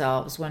tell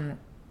ourselves when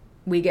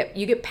you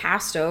get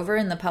passed over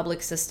in the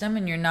public system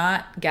and you're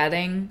not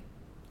getting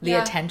the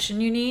attention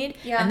you need,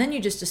 and then you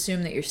just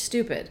assume that you're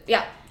stupid.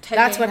 Yeah, totally.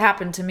 That's what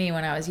happened to me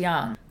when I was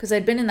young, because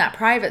I'd been in that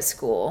private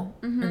school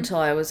until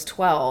I was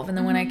 12, and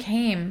then when I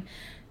came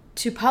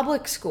to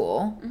public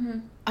school,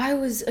 I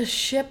was a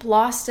ship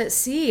lost at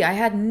sea. I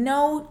had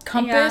no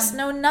compass,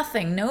 no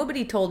nothing.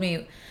 Nobody told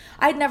me.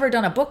 I'd never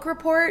done a book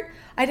report.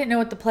 I didn't know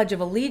what the Pledge of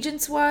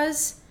Allegiance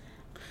was.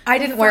 I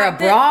didn't wear a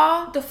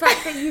bra. The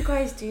fact that you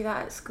guys do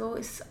that at school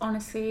is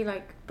honestly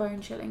like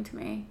bone chilling to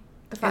me.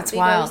 The fact It's that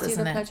you wild, guys do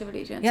isn't the it? Pledge of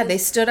Allegiance. Yeah, they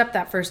stood up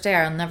that first day.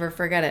 I'll never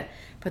forget it.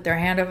 Put their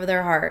hand over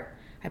their heart.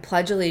 I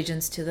pledge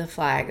allegiance to the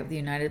flag of the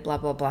United blah,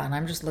 blah, blah. And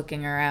I'm just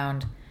looking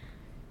around.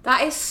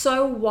 That is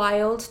so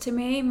wild to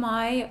me.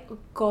 My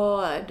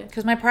God.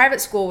 Because my private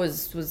school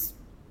was,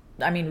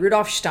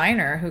 Rudolf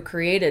Steiner, who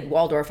created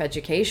Waldorf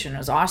education,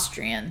 was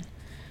Austrian.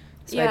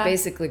 So I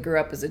basically grew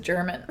up as a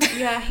German.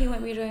 Yeah, he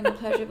won't be doing the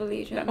Pledge of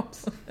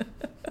Allegiance.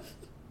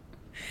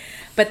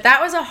 But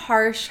that was a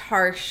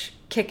harsh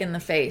kick in the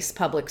face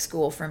public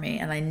school for me.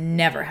 And I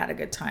never had a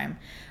good time.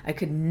 I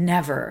could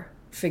never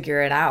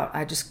figure it out.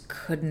 I just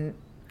couldn't.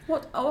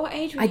 What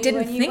age were you I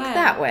didn't when you think went?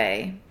 that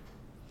way.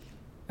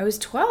 I was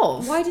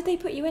 12. Why did they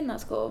put you in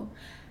that school?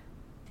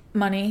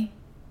 Money.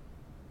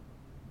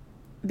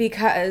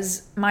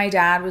 Because my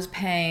dad was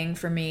paying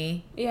for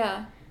me,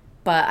 Yeah.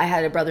 but I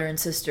had a brother and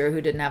sister who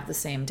didn't have the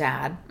same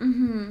dad.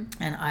 Mm-hmm.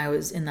 And I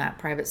was in that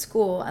private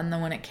school. And then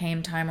when it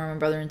came time where my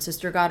brother and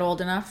sister got old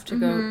enough to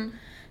go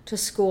to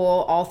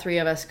school, all three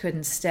of us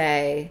couldn't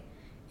stay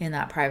in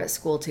that private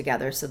school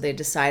together. So they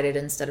decided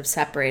instead of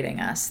separating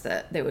us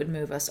that they would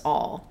move us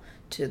all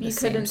to the same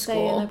school. You couldn't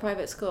stay in a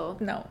private school?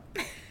 No.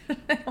 I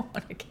don't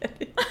want to get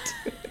into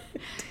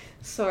it.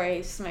 Sorry,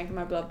 it's just making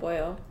my blood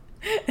boil.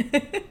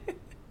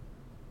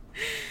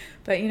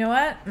 But you know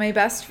what? My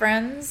best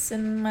friends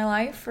in my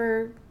life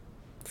are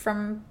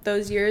from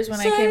those years when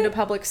I came to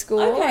public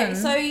school. Okay,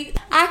 so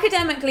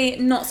academically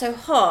not so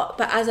hot,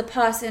 but as a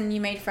person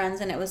you made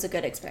friends and it was a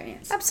good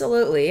experience.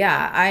 Absolutely,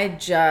 yeah. I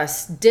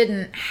just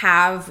didn't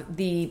have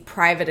the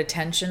private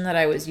attention that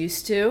I was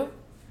used to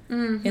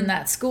in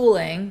that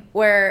schooling,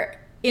 where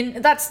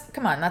that's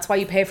why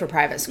you pay for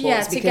private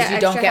schools, because you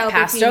don't get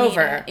passed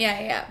over.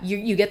 Yeah.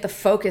 You get the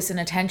focus and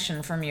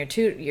attention from your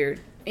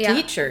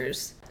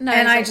teachers. No,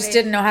 and exactly. I just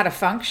didn't know how to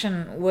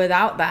function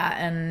without that,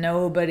 and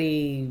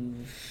nobody.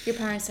 Your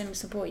parents didn't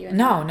support you in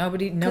No, that?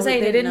 nobody. No, 'Cause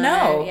they didn't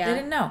know. yeah. They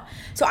didn't know.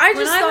 So I just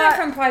when I thought, went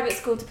from private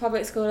school to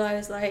public school, I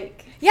was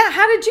like, yeah.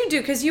 How did you do?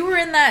 Because you were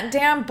in that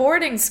damn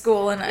boarding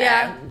school and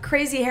Yeah.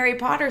 crazy Harry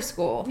Potter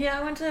school. yeah,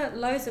 I went to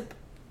loads of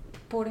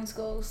boarding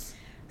schools.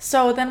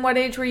 So then, what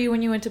age were you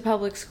when you went to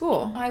public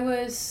school? I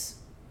was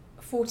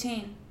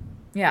 14,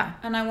 Yeah.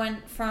 and I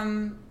went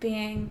from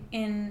being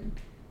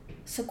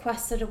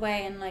sequestered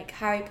away in like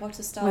Harry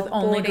Potter style With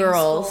only boarding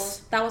girls.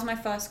 schools. That was my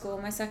first school.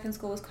 My second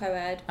school was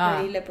co-ed,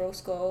 really liberal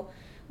school,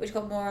 which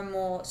got more and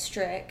more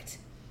strict.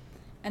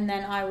 And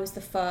then I was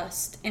the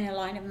first in a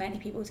line of many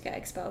people to get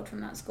expelled from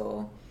that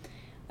school.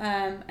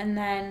 And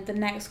then the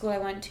next school I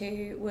went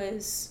to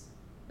was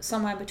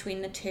somewhere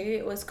between the two.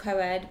 It was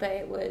co-ed, but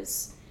it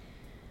was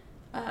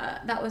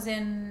that was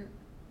in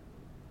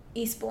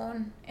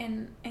Eastbourne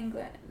in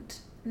England,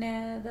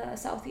 near the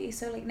southeast,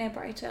 so like near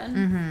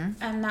Brighton.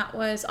 And that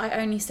was, I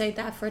only stayed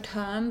there for a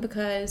term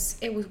because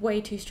it was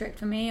way too strict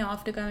for me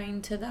after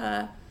going to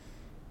the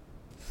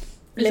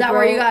Is that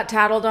where you got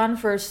tattled on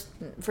for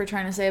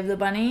trying to save the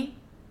bunny?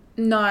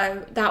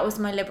 No, that was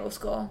my liberal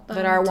school.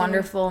 That our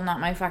wonderful Not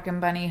My Fucking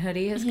Bunny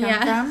hoodie has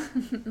come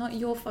from? Not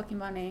your fucking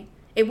bunny.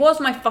 It was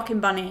my fucking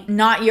bunny.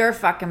 Not your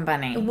fucking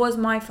bunny. It was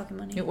my fucking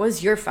bunny. It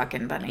was your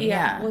fucking bunny,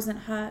 yeah. It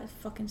wasn't her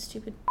fucking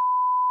stupid.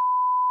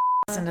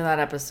 Listen to that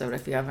episode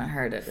if you haven't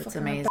heard it. It's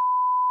Fucking amazing.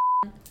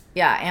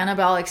 Yeah,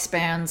 Annabelle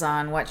expands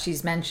on what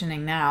she's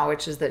mentioning now,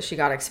 which is that she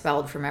got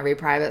expelled from every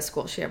private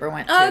school she ever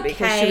went to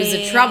because she was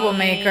a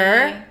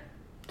troublemaker.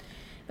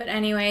 But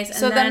anyways,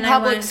 So then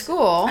public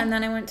school. And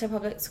then I went to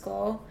public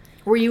school.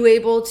 Were you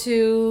able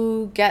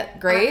to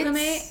get grades?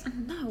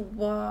 Acclimate? No.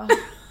 Are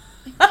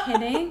you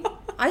kidding?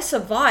 I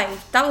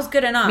survived. That was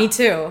good enough. Me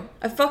too.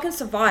 I fucking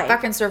survived.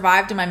 Fucking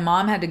survived, and my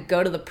mom had to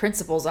go to the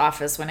principal's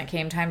office when it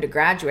came time to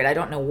graduate. I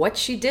don't know what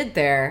she did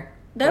there,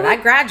 but I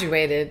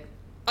graduated.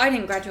 I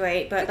didn't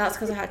graduate, but that's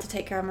because I had to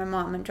take care of my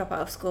mom and drop out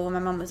of school when my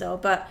mom was ill.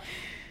 But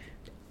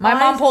my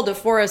mom pulled a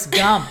Forrest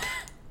Gump.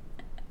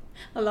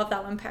 I love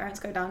that when parents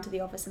go down to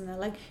the office and they're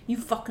like, "You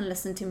fucking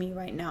listen to me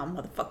right now,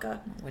 motherfucker."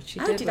 What she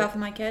I did don't do that for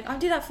my kid. I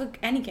do that for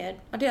any kid.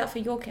 I do that for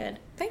your kid.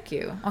 Thank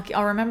you. Okay,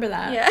 I'll remember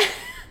that. Yeah.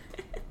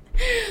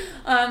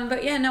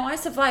 But yeah, no, I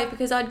survived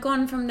because I'd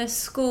gone from this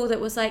school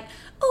that was like,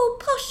 oh,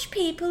 posh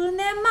people and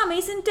their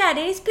mummies and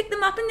daddies picked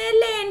them up in their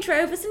Land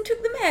Rovers and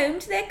took them home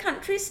to their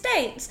country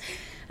estates.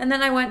 And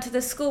then I went to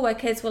this school where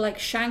kids were like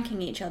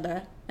shanking each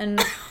other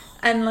and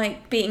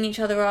like beating each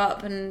other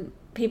up, and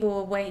people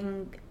were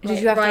waiting. Did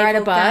you have to ride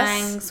a bus?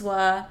 Gangs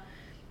were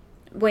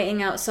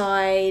waiting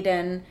outside,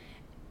 and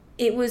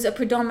it was a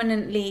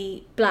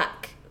predominantly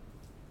black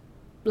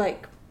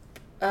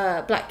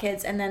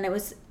kids, and then it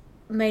was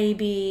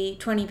maybe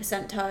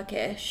 20%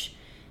 Turkish,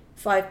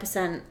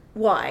 5%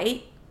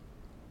 white.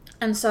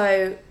 And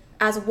so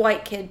as a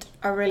white kid,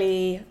 I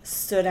really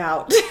stood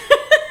out.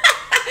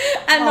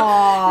 And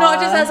not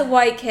just as a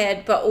white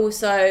kid, but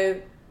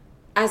also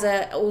as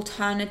an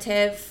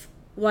alternative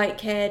white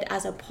kid,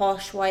 as a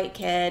posh white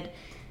kid,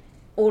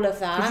 all of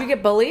that. Did you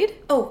get bullied?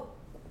 Oh,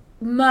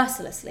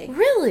 mercilessly.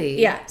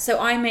 Really? Yeah. So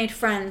I made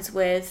friends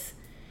with...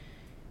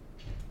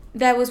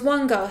 There was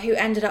one girl who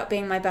ended up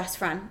being my best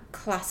friend.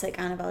 Classic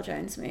Annabelle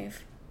Jones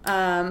move.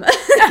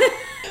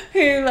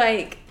 Who,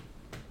 like,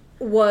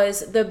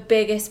 was the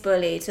biggest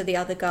bully to the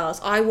other girls.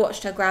 I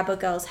watched her grab a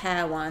girl's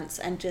hair once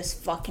and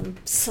just fucking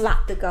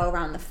slap the girl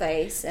around the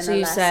face in a lesson. So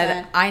you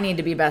said, I need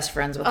to be best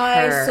friends with her.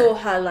 I saw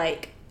her,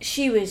 like,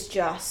 she was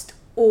just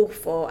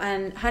awful.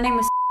 And her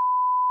name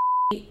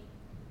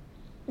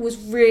was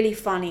really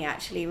funny,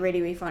 actually.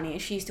 Really, really funny.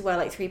 She used to wear,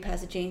 like, 3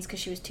 pairs of jeans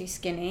because she was too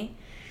skinny.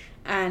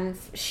 And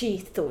she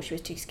thought she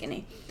was too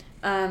skinny.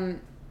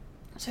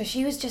 So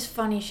she was just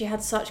funny. She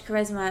had such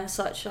charisma and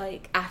such,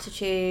 like,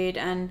 attitude,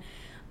 and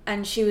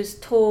she was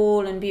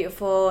tall and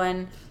beautiful,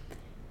 and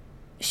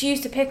she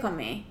used to pick on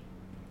me,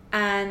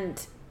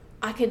 and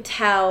I could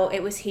tell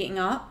it was heating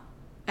up,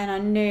 and I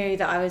knew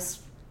that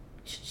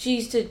she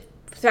used to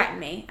threaten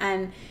me,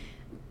 and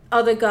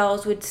other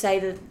girls would say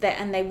that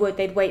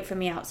they'd wait for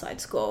me outside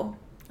school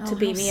to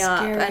beat me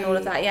up and all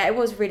of that. Yeah, it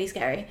was really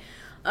scary.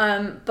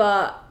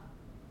 But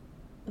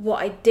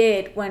what I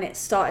did when it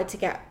started to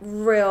get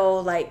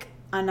real, like,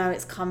 I know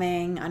it's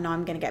coming. I know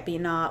I'm going to get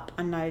beaten up.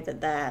 I know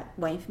that they're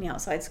waiting for me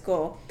outside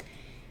school.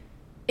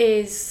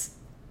 Is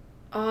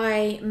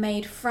I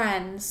made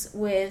friends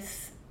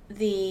with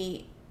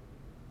the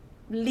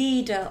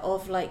leader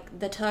of like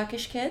the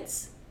Turkish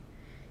kids,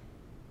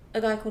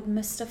 a guy called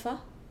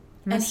Mustafa.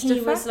 And he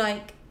was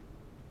like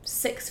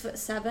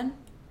 6'7",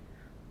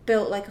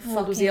 built like a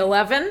fucking was he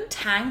 11?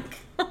 tank.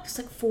 He was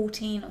like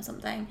 14 or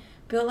something.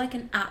 Built like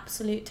an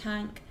absolute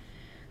tank.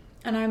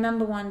 And I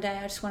remember one day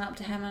I just went up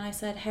to him and I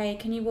said, "Hey,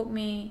 can you walk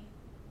me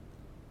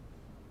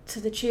to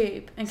the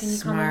tube? And can you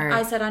come?" Smart.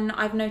 I said,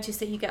 "I've noticed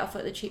that you get off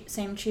at the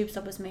same tube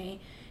stop as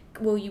me.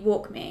 Will you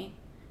walk me?"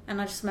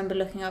 And I just remember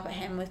looking up at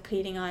him with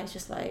pleading eyes,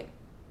 just like,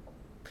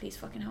 "Please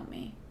fucking help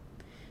me."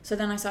 So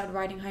then I started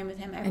riding home with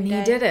him every day.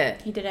 And he did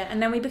it. He did it.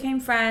 And then we became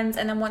friends.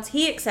 And then once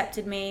he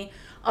accepted me,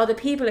 other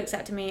people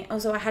accepted me.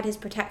 Also, I had his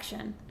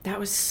protection. That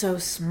was so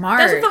smart.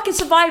 That's what fucking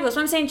survival. That's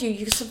what I'm saying to you.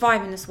 You can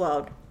survive in this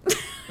world.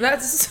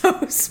 That's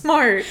so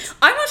smart.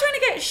 I'm not trying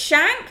to get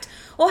shanked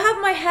or have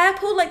my hair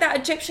pulled like that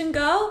Egyptian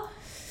girl.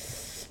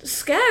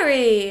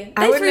 Scary.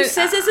 They threw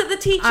scissors at the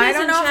teachers. I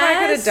don't know if I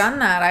could have chairs. done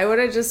that. I would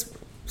have just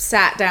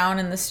sat down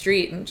in the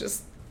street and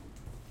just...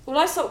 Well,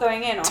 I stopped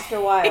going in after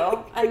a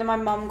while, and then my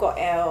mum got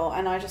ill,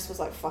 and I just was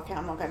like, "Fuck it,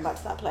 I'm not going back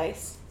to that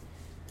place."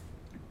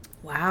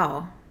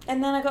 Wow.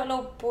 And then I got a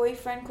little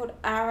boyfriend called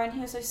Aaron. He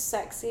was so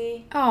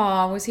sexy.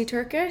 Oh, was he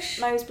Turkish?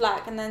 No, he was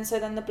black, and then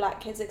the black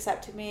kids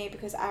accepted me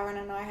because Aaron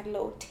and I had a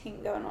little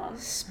ting going on.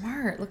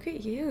 Smart. Look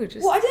at you.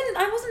 Just... Well,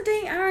 I wasn't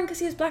dating Aaron because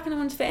he was black and I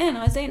wanted to fit in.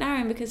 I was dating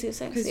Aaron because he was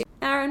sexy.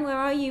 Aaron, where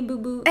are you, boo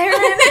boo?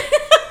 Aaron.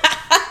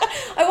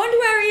 I wonder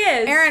where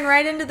he is. Aaron,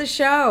 right into the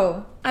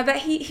show. I bet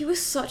he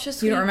was such a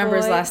sweet You don't remember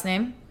his boy. last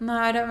name? No,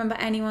 I don't remember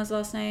anyone's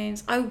last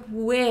names. I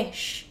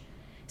wish.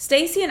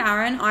 Stacey and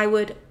Aaron, I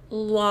would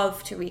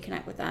love to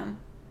reconnect with them.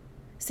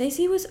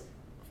 Stacey was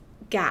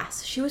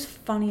gas. She was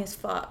funny as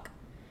fuck.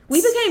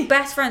 We became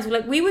best friends.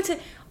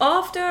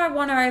 After I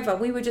won her over,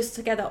 we were just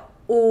together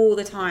all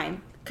the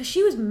time. Because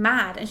she was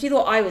mad, and she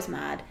thought I was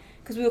mad.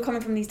 Because we were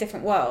coming from these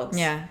different worlds.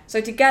 Yeah. So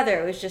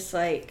together, it was just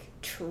like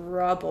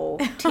trouble.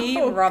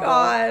 Rubble.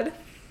 God.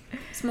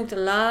 Smoked a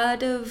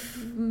lot of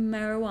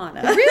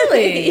marijuana.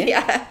 Really?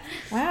 Yeah.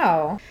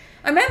 Wow.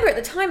 I remember at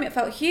the time it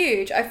felt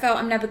huge. I felt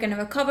I'm never going to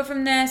recover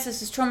from this.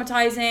 This is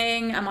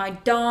traumatizing. Am I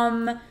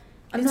dumb?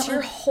 It's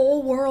your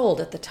whole world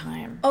at the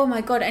time. Oh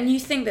my God. And you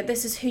think that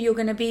this is who you're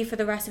going to be for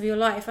the rest of your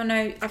life. I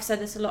know I've said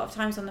this a lot of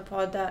times on the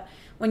pod that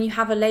when you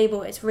have a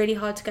label, it's really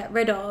hard to get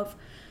rid of.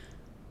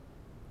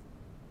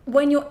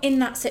 When you're in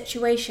that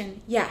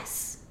situation,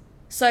 yes.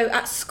 So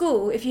at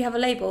school, if you have a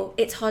label,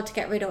 it's hard to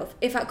get rid of.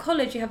 If at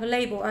college you have a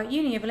label, or at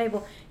uni you have a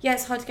label, yeah,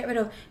 it's hard to get rid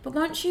of. But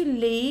once you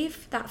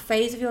leave that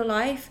phase of your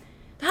life,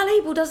 that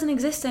label doesn't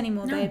exist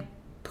anymore, babe.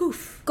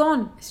 Poof.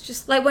 Gone. It's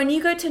just Like when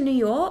you go to New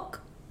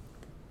York,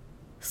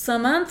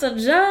 Samantha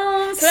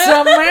Jones.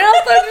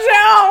 Samantha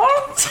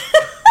Jones.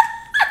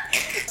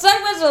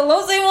 Segments of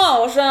Lucy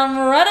Walsh. I'm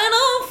ready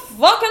to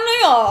fucking New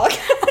York.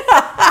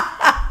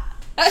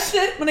 That's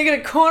it. I'm gonna get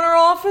a corner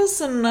office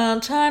in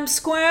Times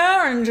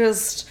Square and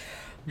just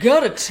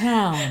go to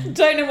town.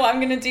 Don't know what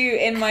I'm gonna do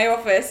in my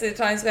office in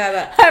Times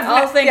Square, but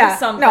I'll think of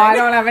something. No, I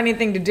don't have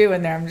anything to do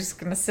in there. I'm just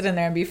gonna sit in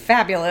there and be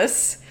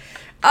fabulous.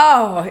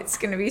 Oh, it's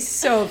gonna be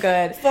so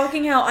good.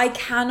 Fucking hell,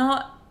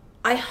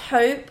 I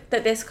hope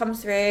that this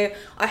comes through.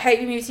 I hope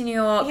you move to New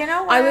York. You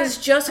know what? I was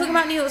just talking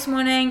about New York this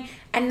morning,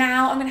 and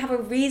now I'm gonna have a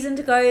reason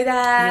to go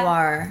there. You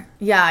are.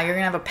 Yeah, you're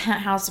gonna have a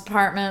penthouse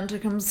apartment to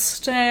come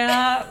stay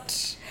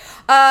at.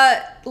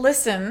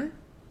 Listen,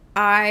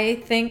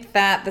 I think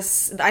that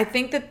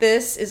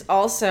this is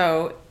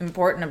also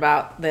important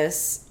about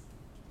this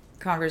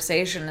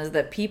conversation is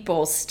that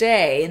people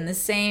stay in the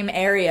same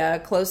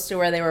area close to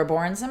where they were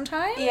born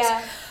sometimes.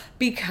 Yeah.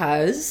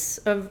 Because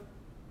of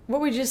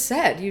what we just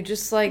said. You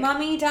just like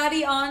Mummy,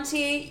 daddy,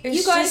 auntie.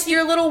 it's just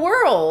your little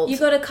world. You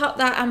gotta cut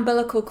that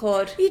umbilical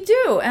cord. You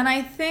do. And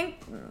I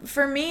think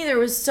for me there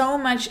was so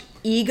much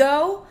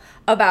ego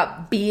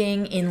about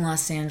being in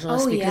Los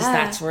Angeles because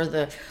that's where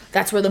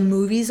the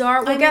movies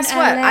are. Well, guess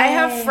what? I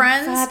have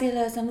friends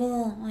fabulous and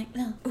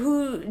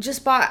who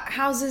just bought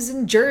houses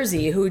in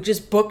Jersey, who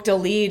just booked a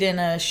lead in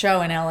a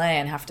show in LA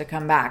and have to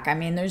come back. I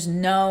mean, there's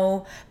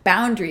no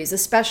boundaries,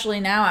 especially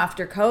now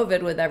after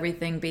COVID with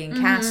everything being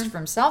cast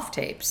from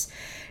self-tapes.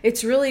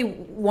 It's really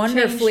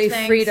wonderfully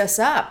freed us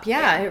up.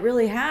 Yeah, it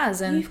really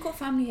has. And you've got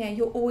family here.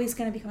 You're always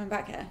going to be coming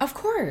back here. Of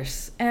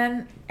course.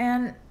 And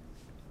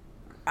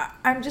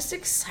I'm just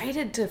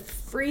excited to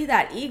free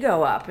that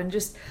ego up and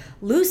just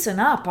loosen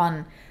up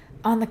on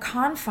the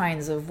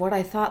confines of what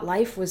I thought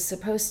life was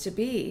supposed to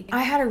be.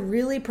 I had a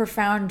really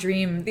profound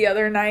dream the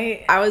other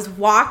night. I was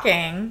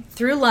walking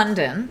through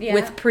London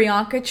with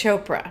Priyanka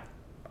Chopra.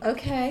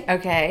 Okay.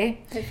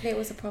 Hopefully it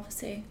was a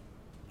prophecy.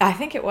 I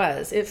think it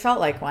was. It felt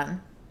like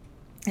one.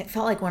 It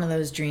felt like one of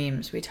those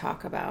dreams we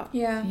talk about.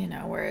 Yeah. You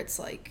know, where it's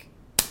like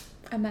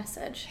a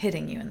message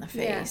hitting you in the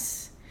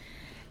face. Yeah.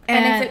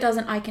 And if it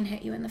doesn't, I can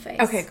hit you in the face.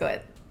 Okay,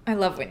 good. I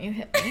love when you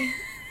hit me.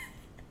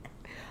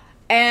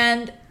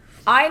 And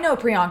I know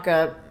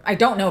Priyanka. I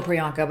don't know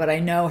Priyanka, but I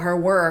know her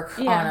work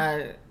on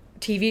a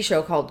TV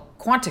show called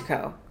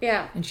Quantico.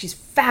 Yeah. And she's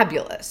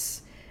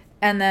fabulous.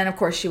 And then, of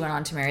course, she went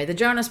on to marry the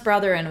Jonas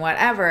brother and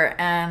whatever.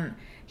 And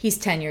he's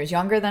 10 years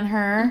younger than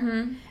her.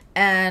 Mm-hmm.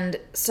 And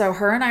so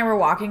her and I were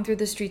walking through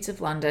the streets of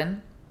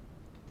London.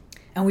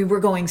 And we were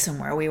going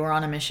somewhere. We were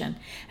on a mission.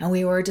 And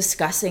we were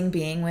discussing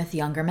being with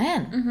younger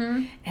men.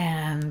 Mm-hmm.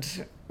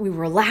 And we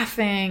were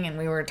laughing and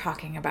we were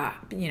talking about,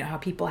 you know, how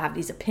people have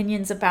these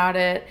opinions about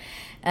it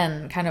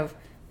and kind of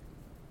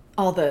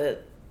all the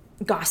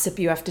gossip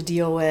you have to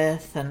deal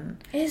with. And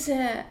is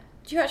it?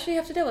 Do you actually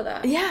have to deal with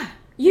that? yeah.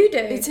 You do?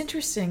 It's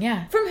interesting,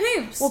 yeah. From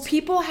whom? Well,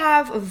 people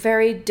have a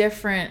very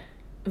different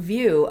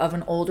view of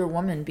an older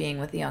woman being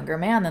with a younger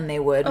man than they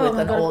would with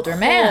an older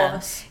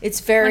man. It's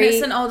very... When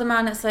it's an older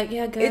man, it's like,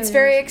 yeah, go. It's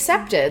very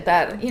accepted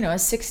that, you know, a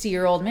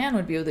 60-year-old man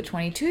would be with a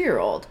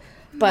 22-year-old.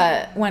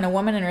 But when a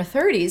woman in her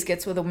 30s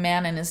gets with a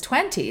man in his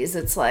 20s,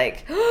 it's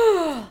like,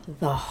 the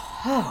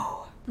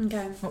hoe.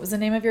 Okay. What was the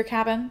name of your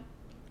cabin?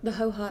 The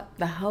Hoe Hut.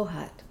 The Hoe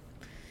Hut.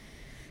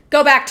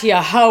 Go back to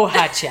your Hoe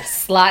Hut, you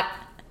slut.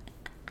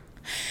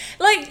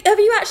 Like, have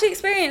you actually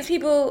experienced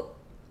people...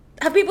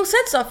 Have people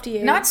said stuff to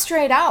you? Not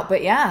straight out,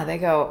 but yeah, they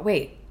go,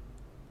 wait.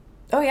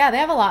 Oh yeah, they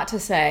have a lot to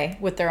say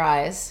with their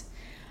eyes.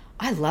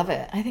 I love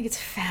it. I think it's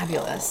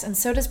fabulous. And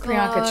so does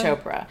Priyanka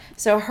Chopra.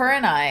 So her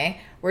and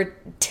I were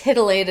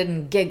titillated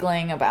and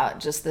giggling about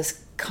just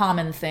this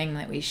common thing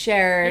that we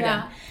shared.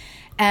 Yeah.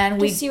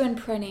 And just you and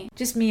Prinny.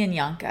 Just me and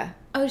Yanka.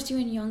 Oh, just you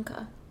and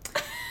Yanka.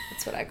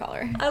 That's what I call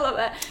her. I love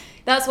it.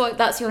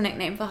 That's your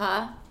nickname for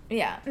her.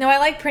 Yeah. No, I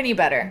like Prinny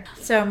better.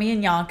 So me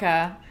and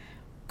Yanka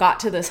got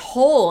to this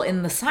hole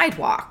in the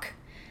sidewalk.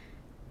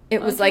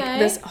 It was like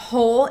this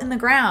hole in the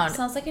ground.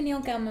 Sounds like a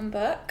Neil Gaiman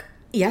book.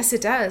 Yes,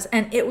 it does.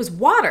 And it was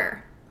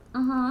water.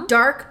 Uh-huh.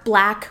 Dark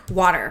black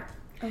water.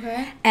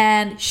 Okay.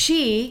 And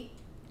she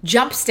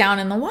jumps down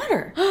in the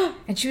water.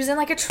 And she was in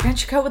like a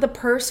trench coat with a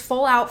purse,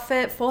 full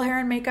outfit, full hair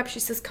and makeup.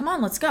 She says, come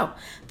on, let's go.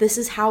 This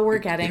is how we're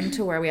getting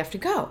to where we have to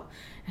go.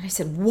 And I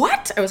said,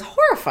 what? I was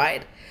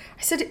horrified.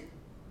 I said,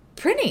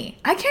 Prinny,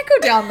 I can't go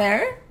down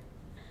there.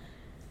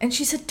 And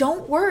she said,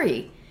 don't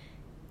worry.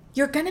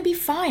 You're going to be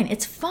fine.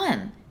 It's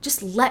fun.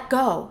 Just let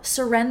go.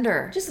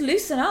 Surrender. Just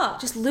loosen up.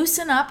 Just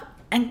loosen up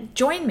and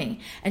join me.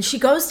 And she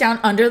goes down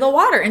under the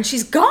water and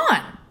she's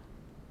gone.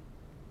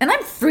 And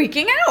I'm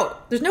freaking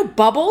out. There's no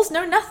bubbles,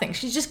 no nothing.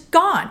 She's just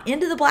gone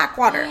into the black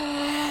water.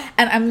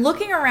 And I'm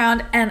looking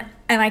around and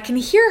I can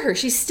hear her.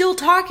 She's still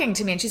talking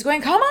to me and she's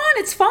going, come on,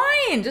 it's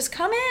fine. Just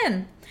come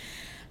in.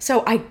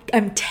 So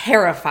I'm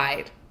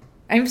terrified.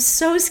 I'm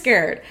so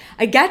scared.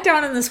 I get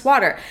down in this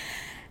water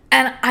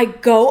and I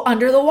go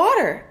under the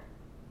water.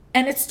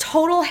 And it's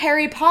total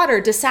Harry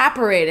Potter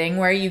disapparating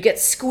where you get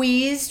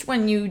squeezed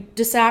when you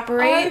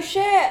disapparate. Oh,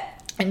 shit.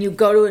 And you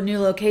go to a new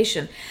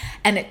location.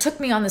 And it took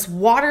me on this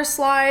water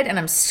slide and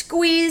I'm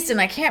squeezed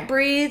and I can't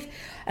breathe.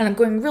 And I'm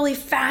going really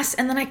fast.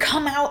 And then I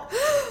come out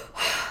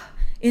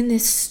in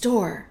this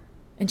store.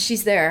 And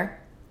she's there.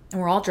 And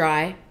we're all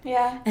dry.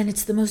 Yeah. And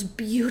it's the most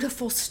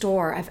beautiful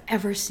store I've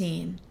ever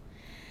seen.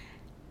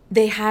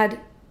 They had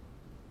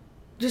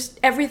just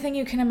everything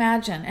you can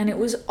imagine. And it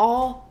was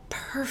all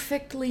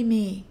perfectly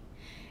me.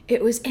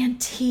 It was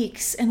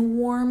antiques and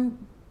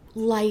warm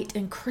light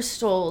and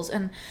crystals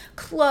and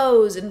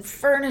clothes and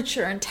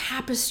furniture and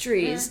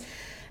tapestries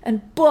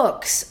and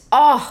books.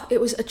 Oh,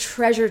 it was a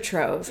treasure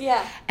trove.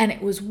 Yeah. And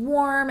it was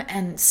warm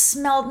and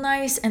smelled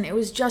nice and it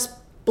was just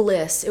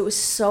bliss. It was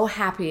so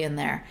happy in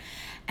there.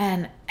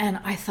 And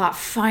I thought,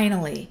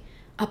 finally,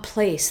 a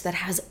place that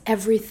has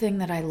everything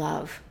that I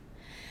love.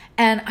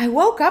 And I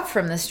woke up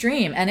from this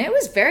dream and it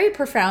was very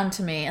profound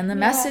to me. And the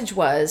message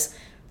was,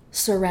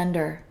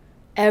 surrender.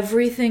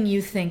 Everything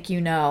you think you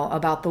know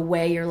about the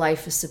way your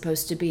life is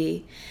supposed to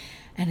be.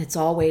 And it's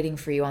all waiting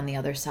for you on the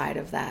other side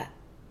of that.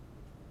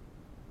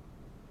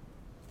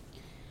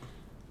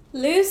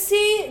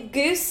 Lucy,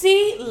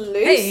 Goosey,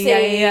 Lucy.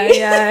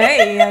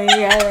 Okay,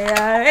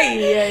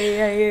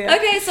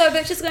 so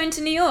Bitch is going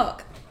to New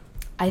York.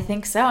 I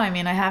think so. I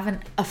mean, I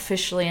haven't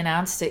officially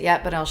announced it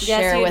yet, but I'll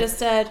share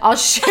I'll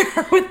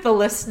share with the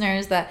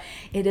listeners that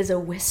it is a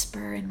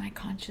whisper in my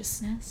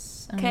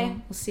consciousness. Okay.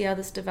 We'll see how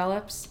this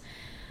develops.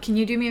 Can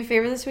you do me a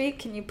favor this week?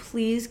 Can you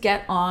please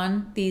get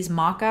on these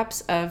mock-ups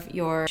of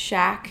your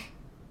shack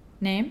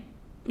name?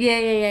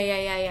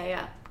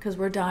 Yeah. Because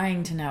we're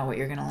dying to know what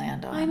you're going to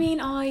land on. I mean,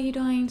 are you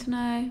dying to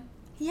know?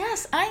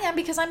 Yes, I am,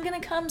 because I'm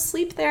going to come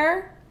sleep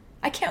there.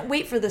 I can't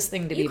wait for this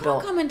thing to be You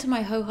built. can't come into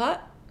my Hoe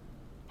Hut.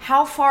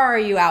 How far are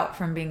you out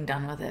from being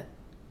done with it?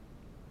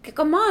 Like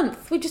a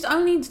month. We just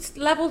only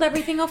leveled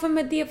everything off and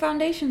made the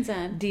foundations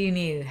in. Do you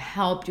need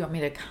help? Do you want me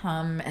to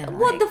come and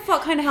What the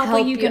fuck kind of help are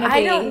you going to be?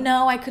 I don't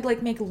know. I could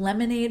make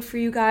lemonade for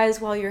you guys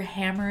while you're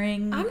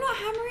hammering. I'm not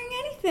hammering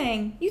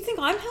anything. You think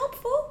I'm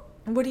helpful?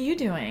 What are you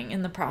doing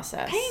in the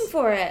process? Paying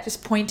for it.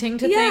 Just pointing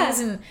to things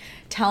and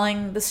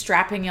telling the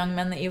strapping young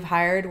men that you've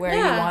hired where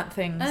you want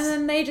things and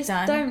then they just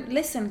done? don't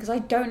listen because I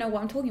don't know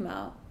what I'm talking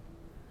about.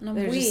 And I'm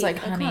They're weak. just like,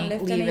 I can't honey,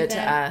 lift leave it to anything.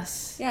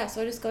 us. Yeah,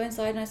 so I just go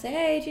inside and I say,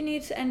 hey, do you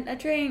need a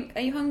drink?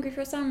 Are you hungry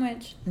for a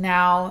sandwich?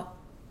 Now,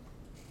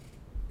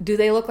 do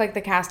they look like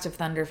the cast of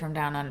Thunder from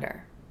Down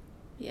Under?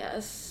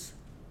 Yes.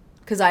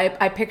 Because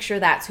I picture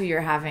that's who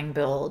you're having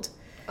build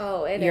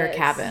Oh, it your is.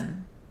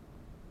 cabin.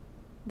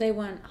 They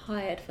weren't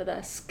hired for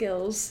their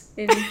skills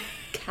in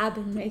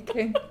cabin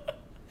making.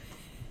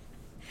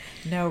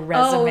 No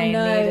resume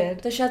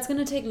needed. The shed's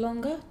gonna take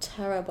longer?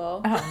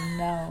 Terrible. Oh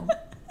no.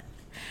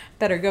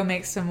 Better go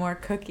make some more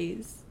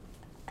cookies.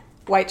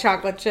 White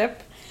chocolate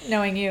chip,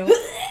 knowing you.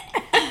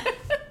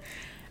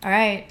 All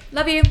right.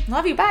 Love you.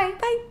 Love you. Bye.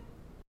 Bye.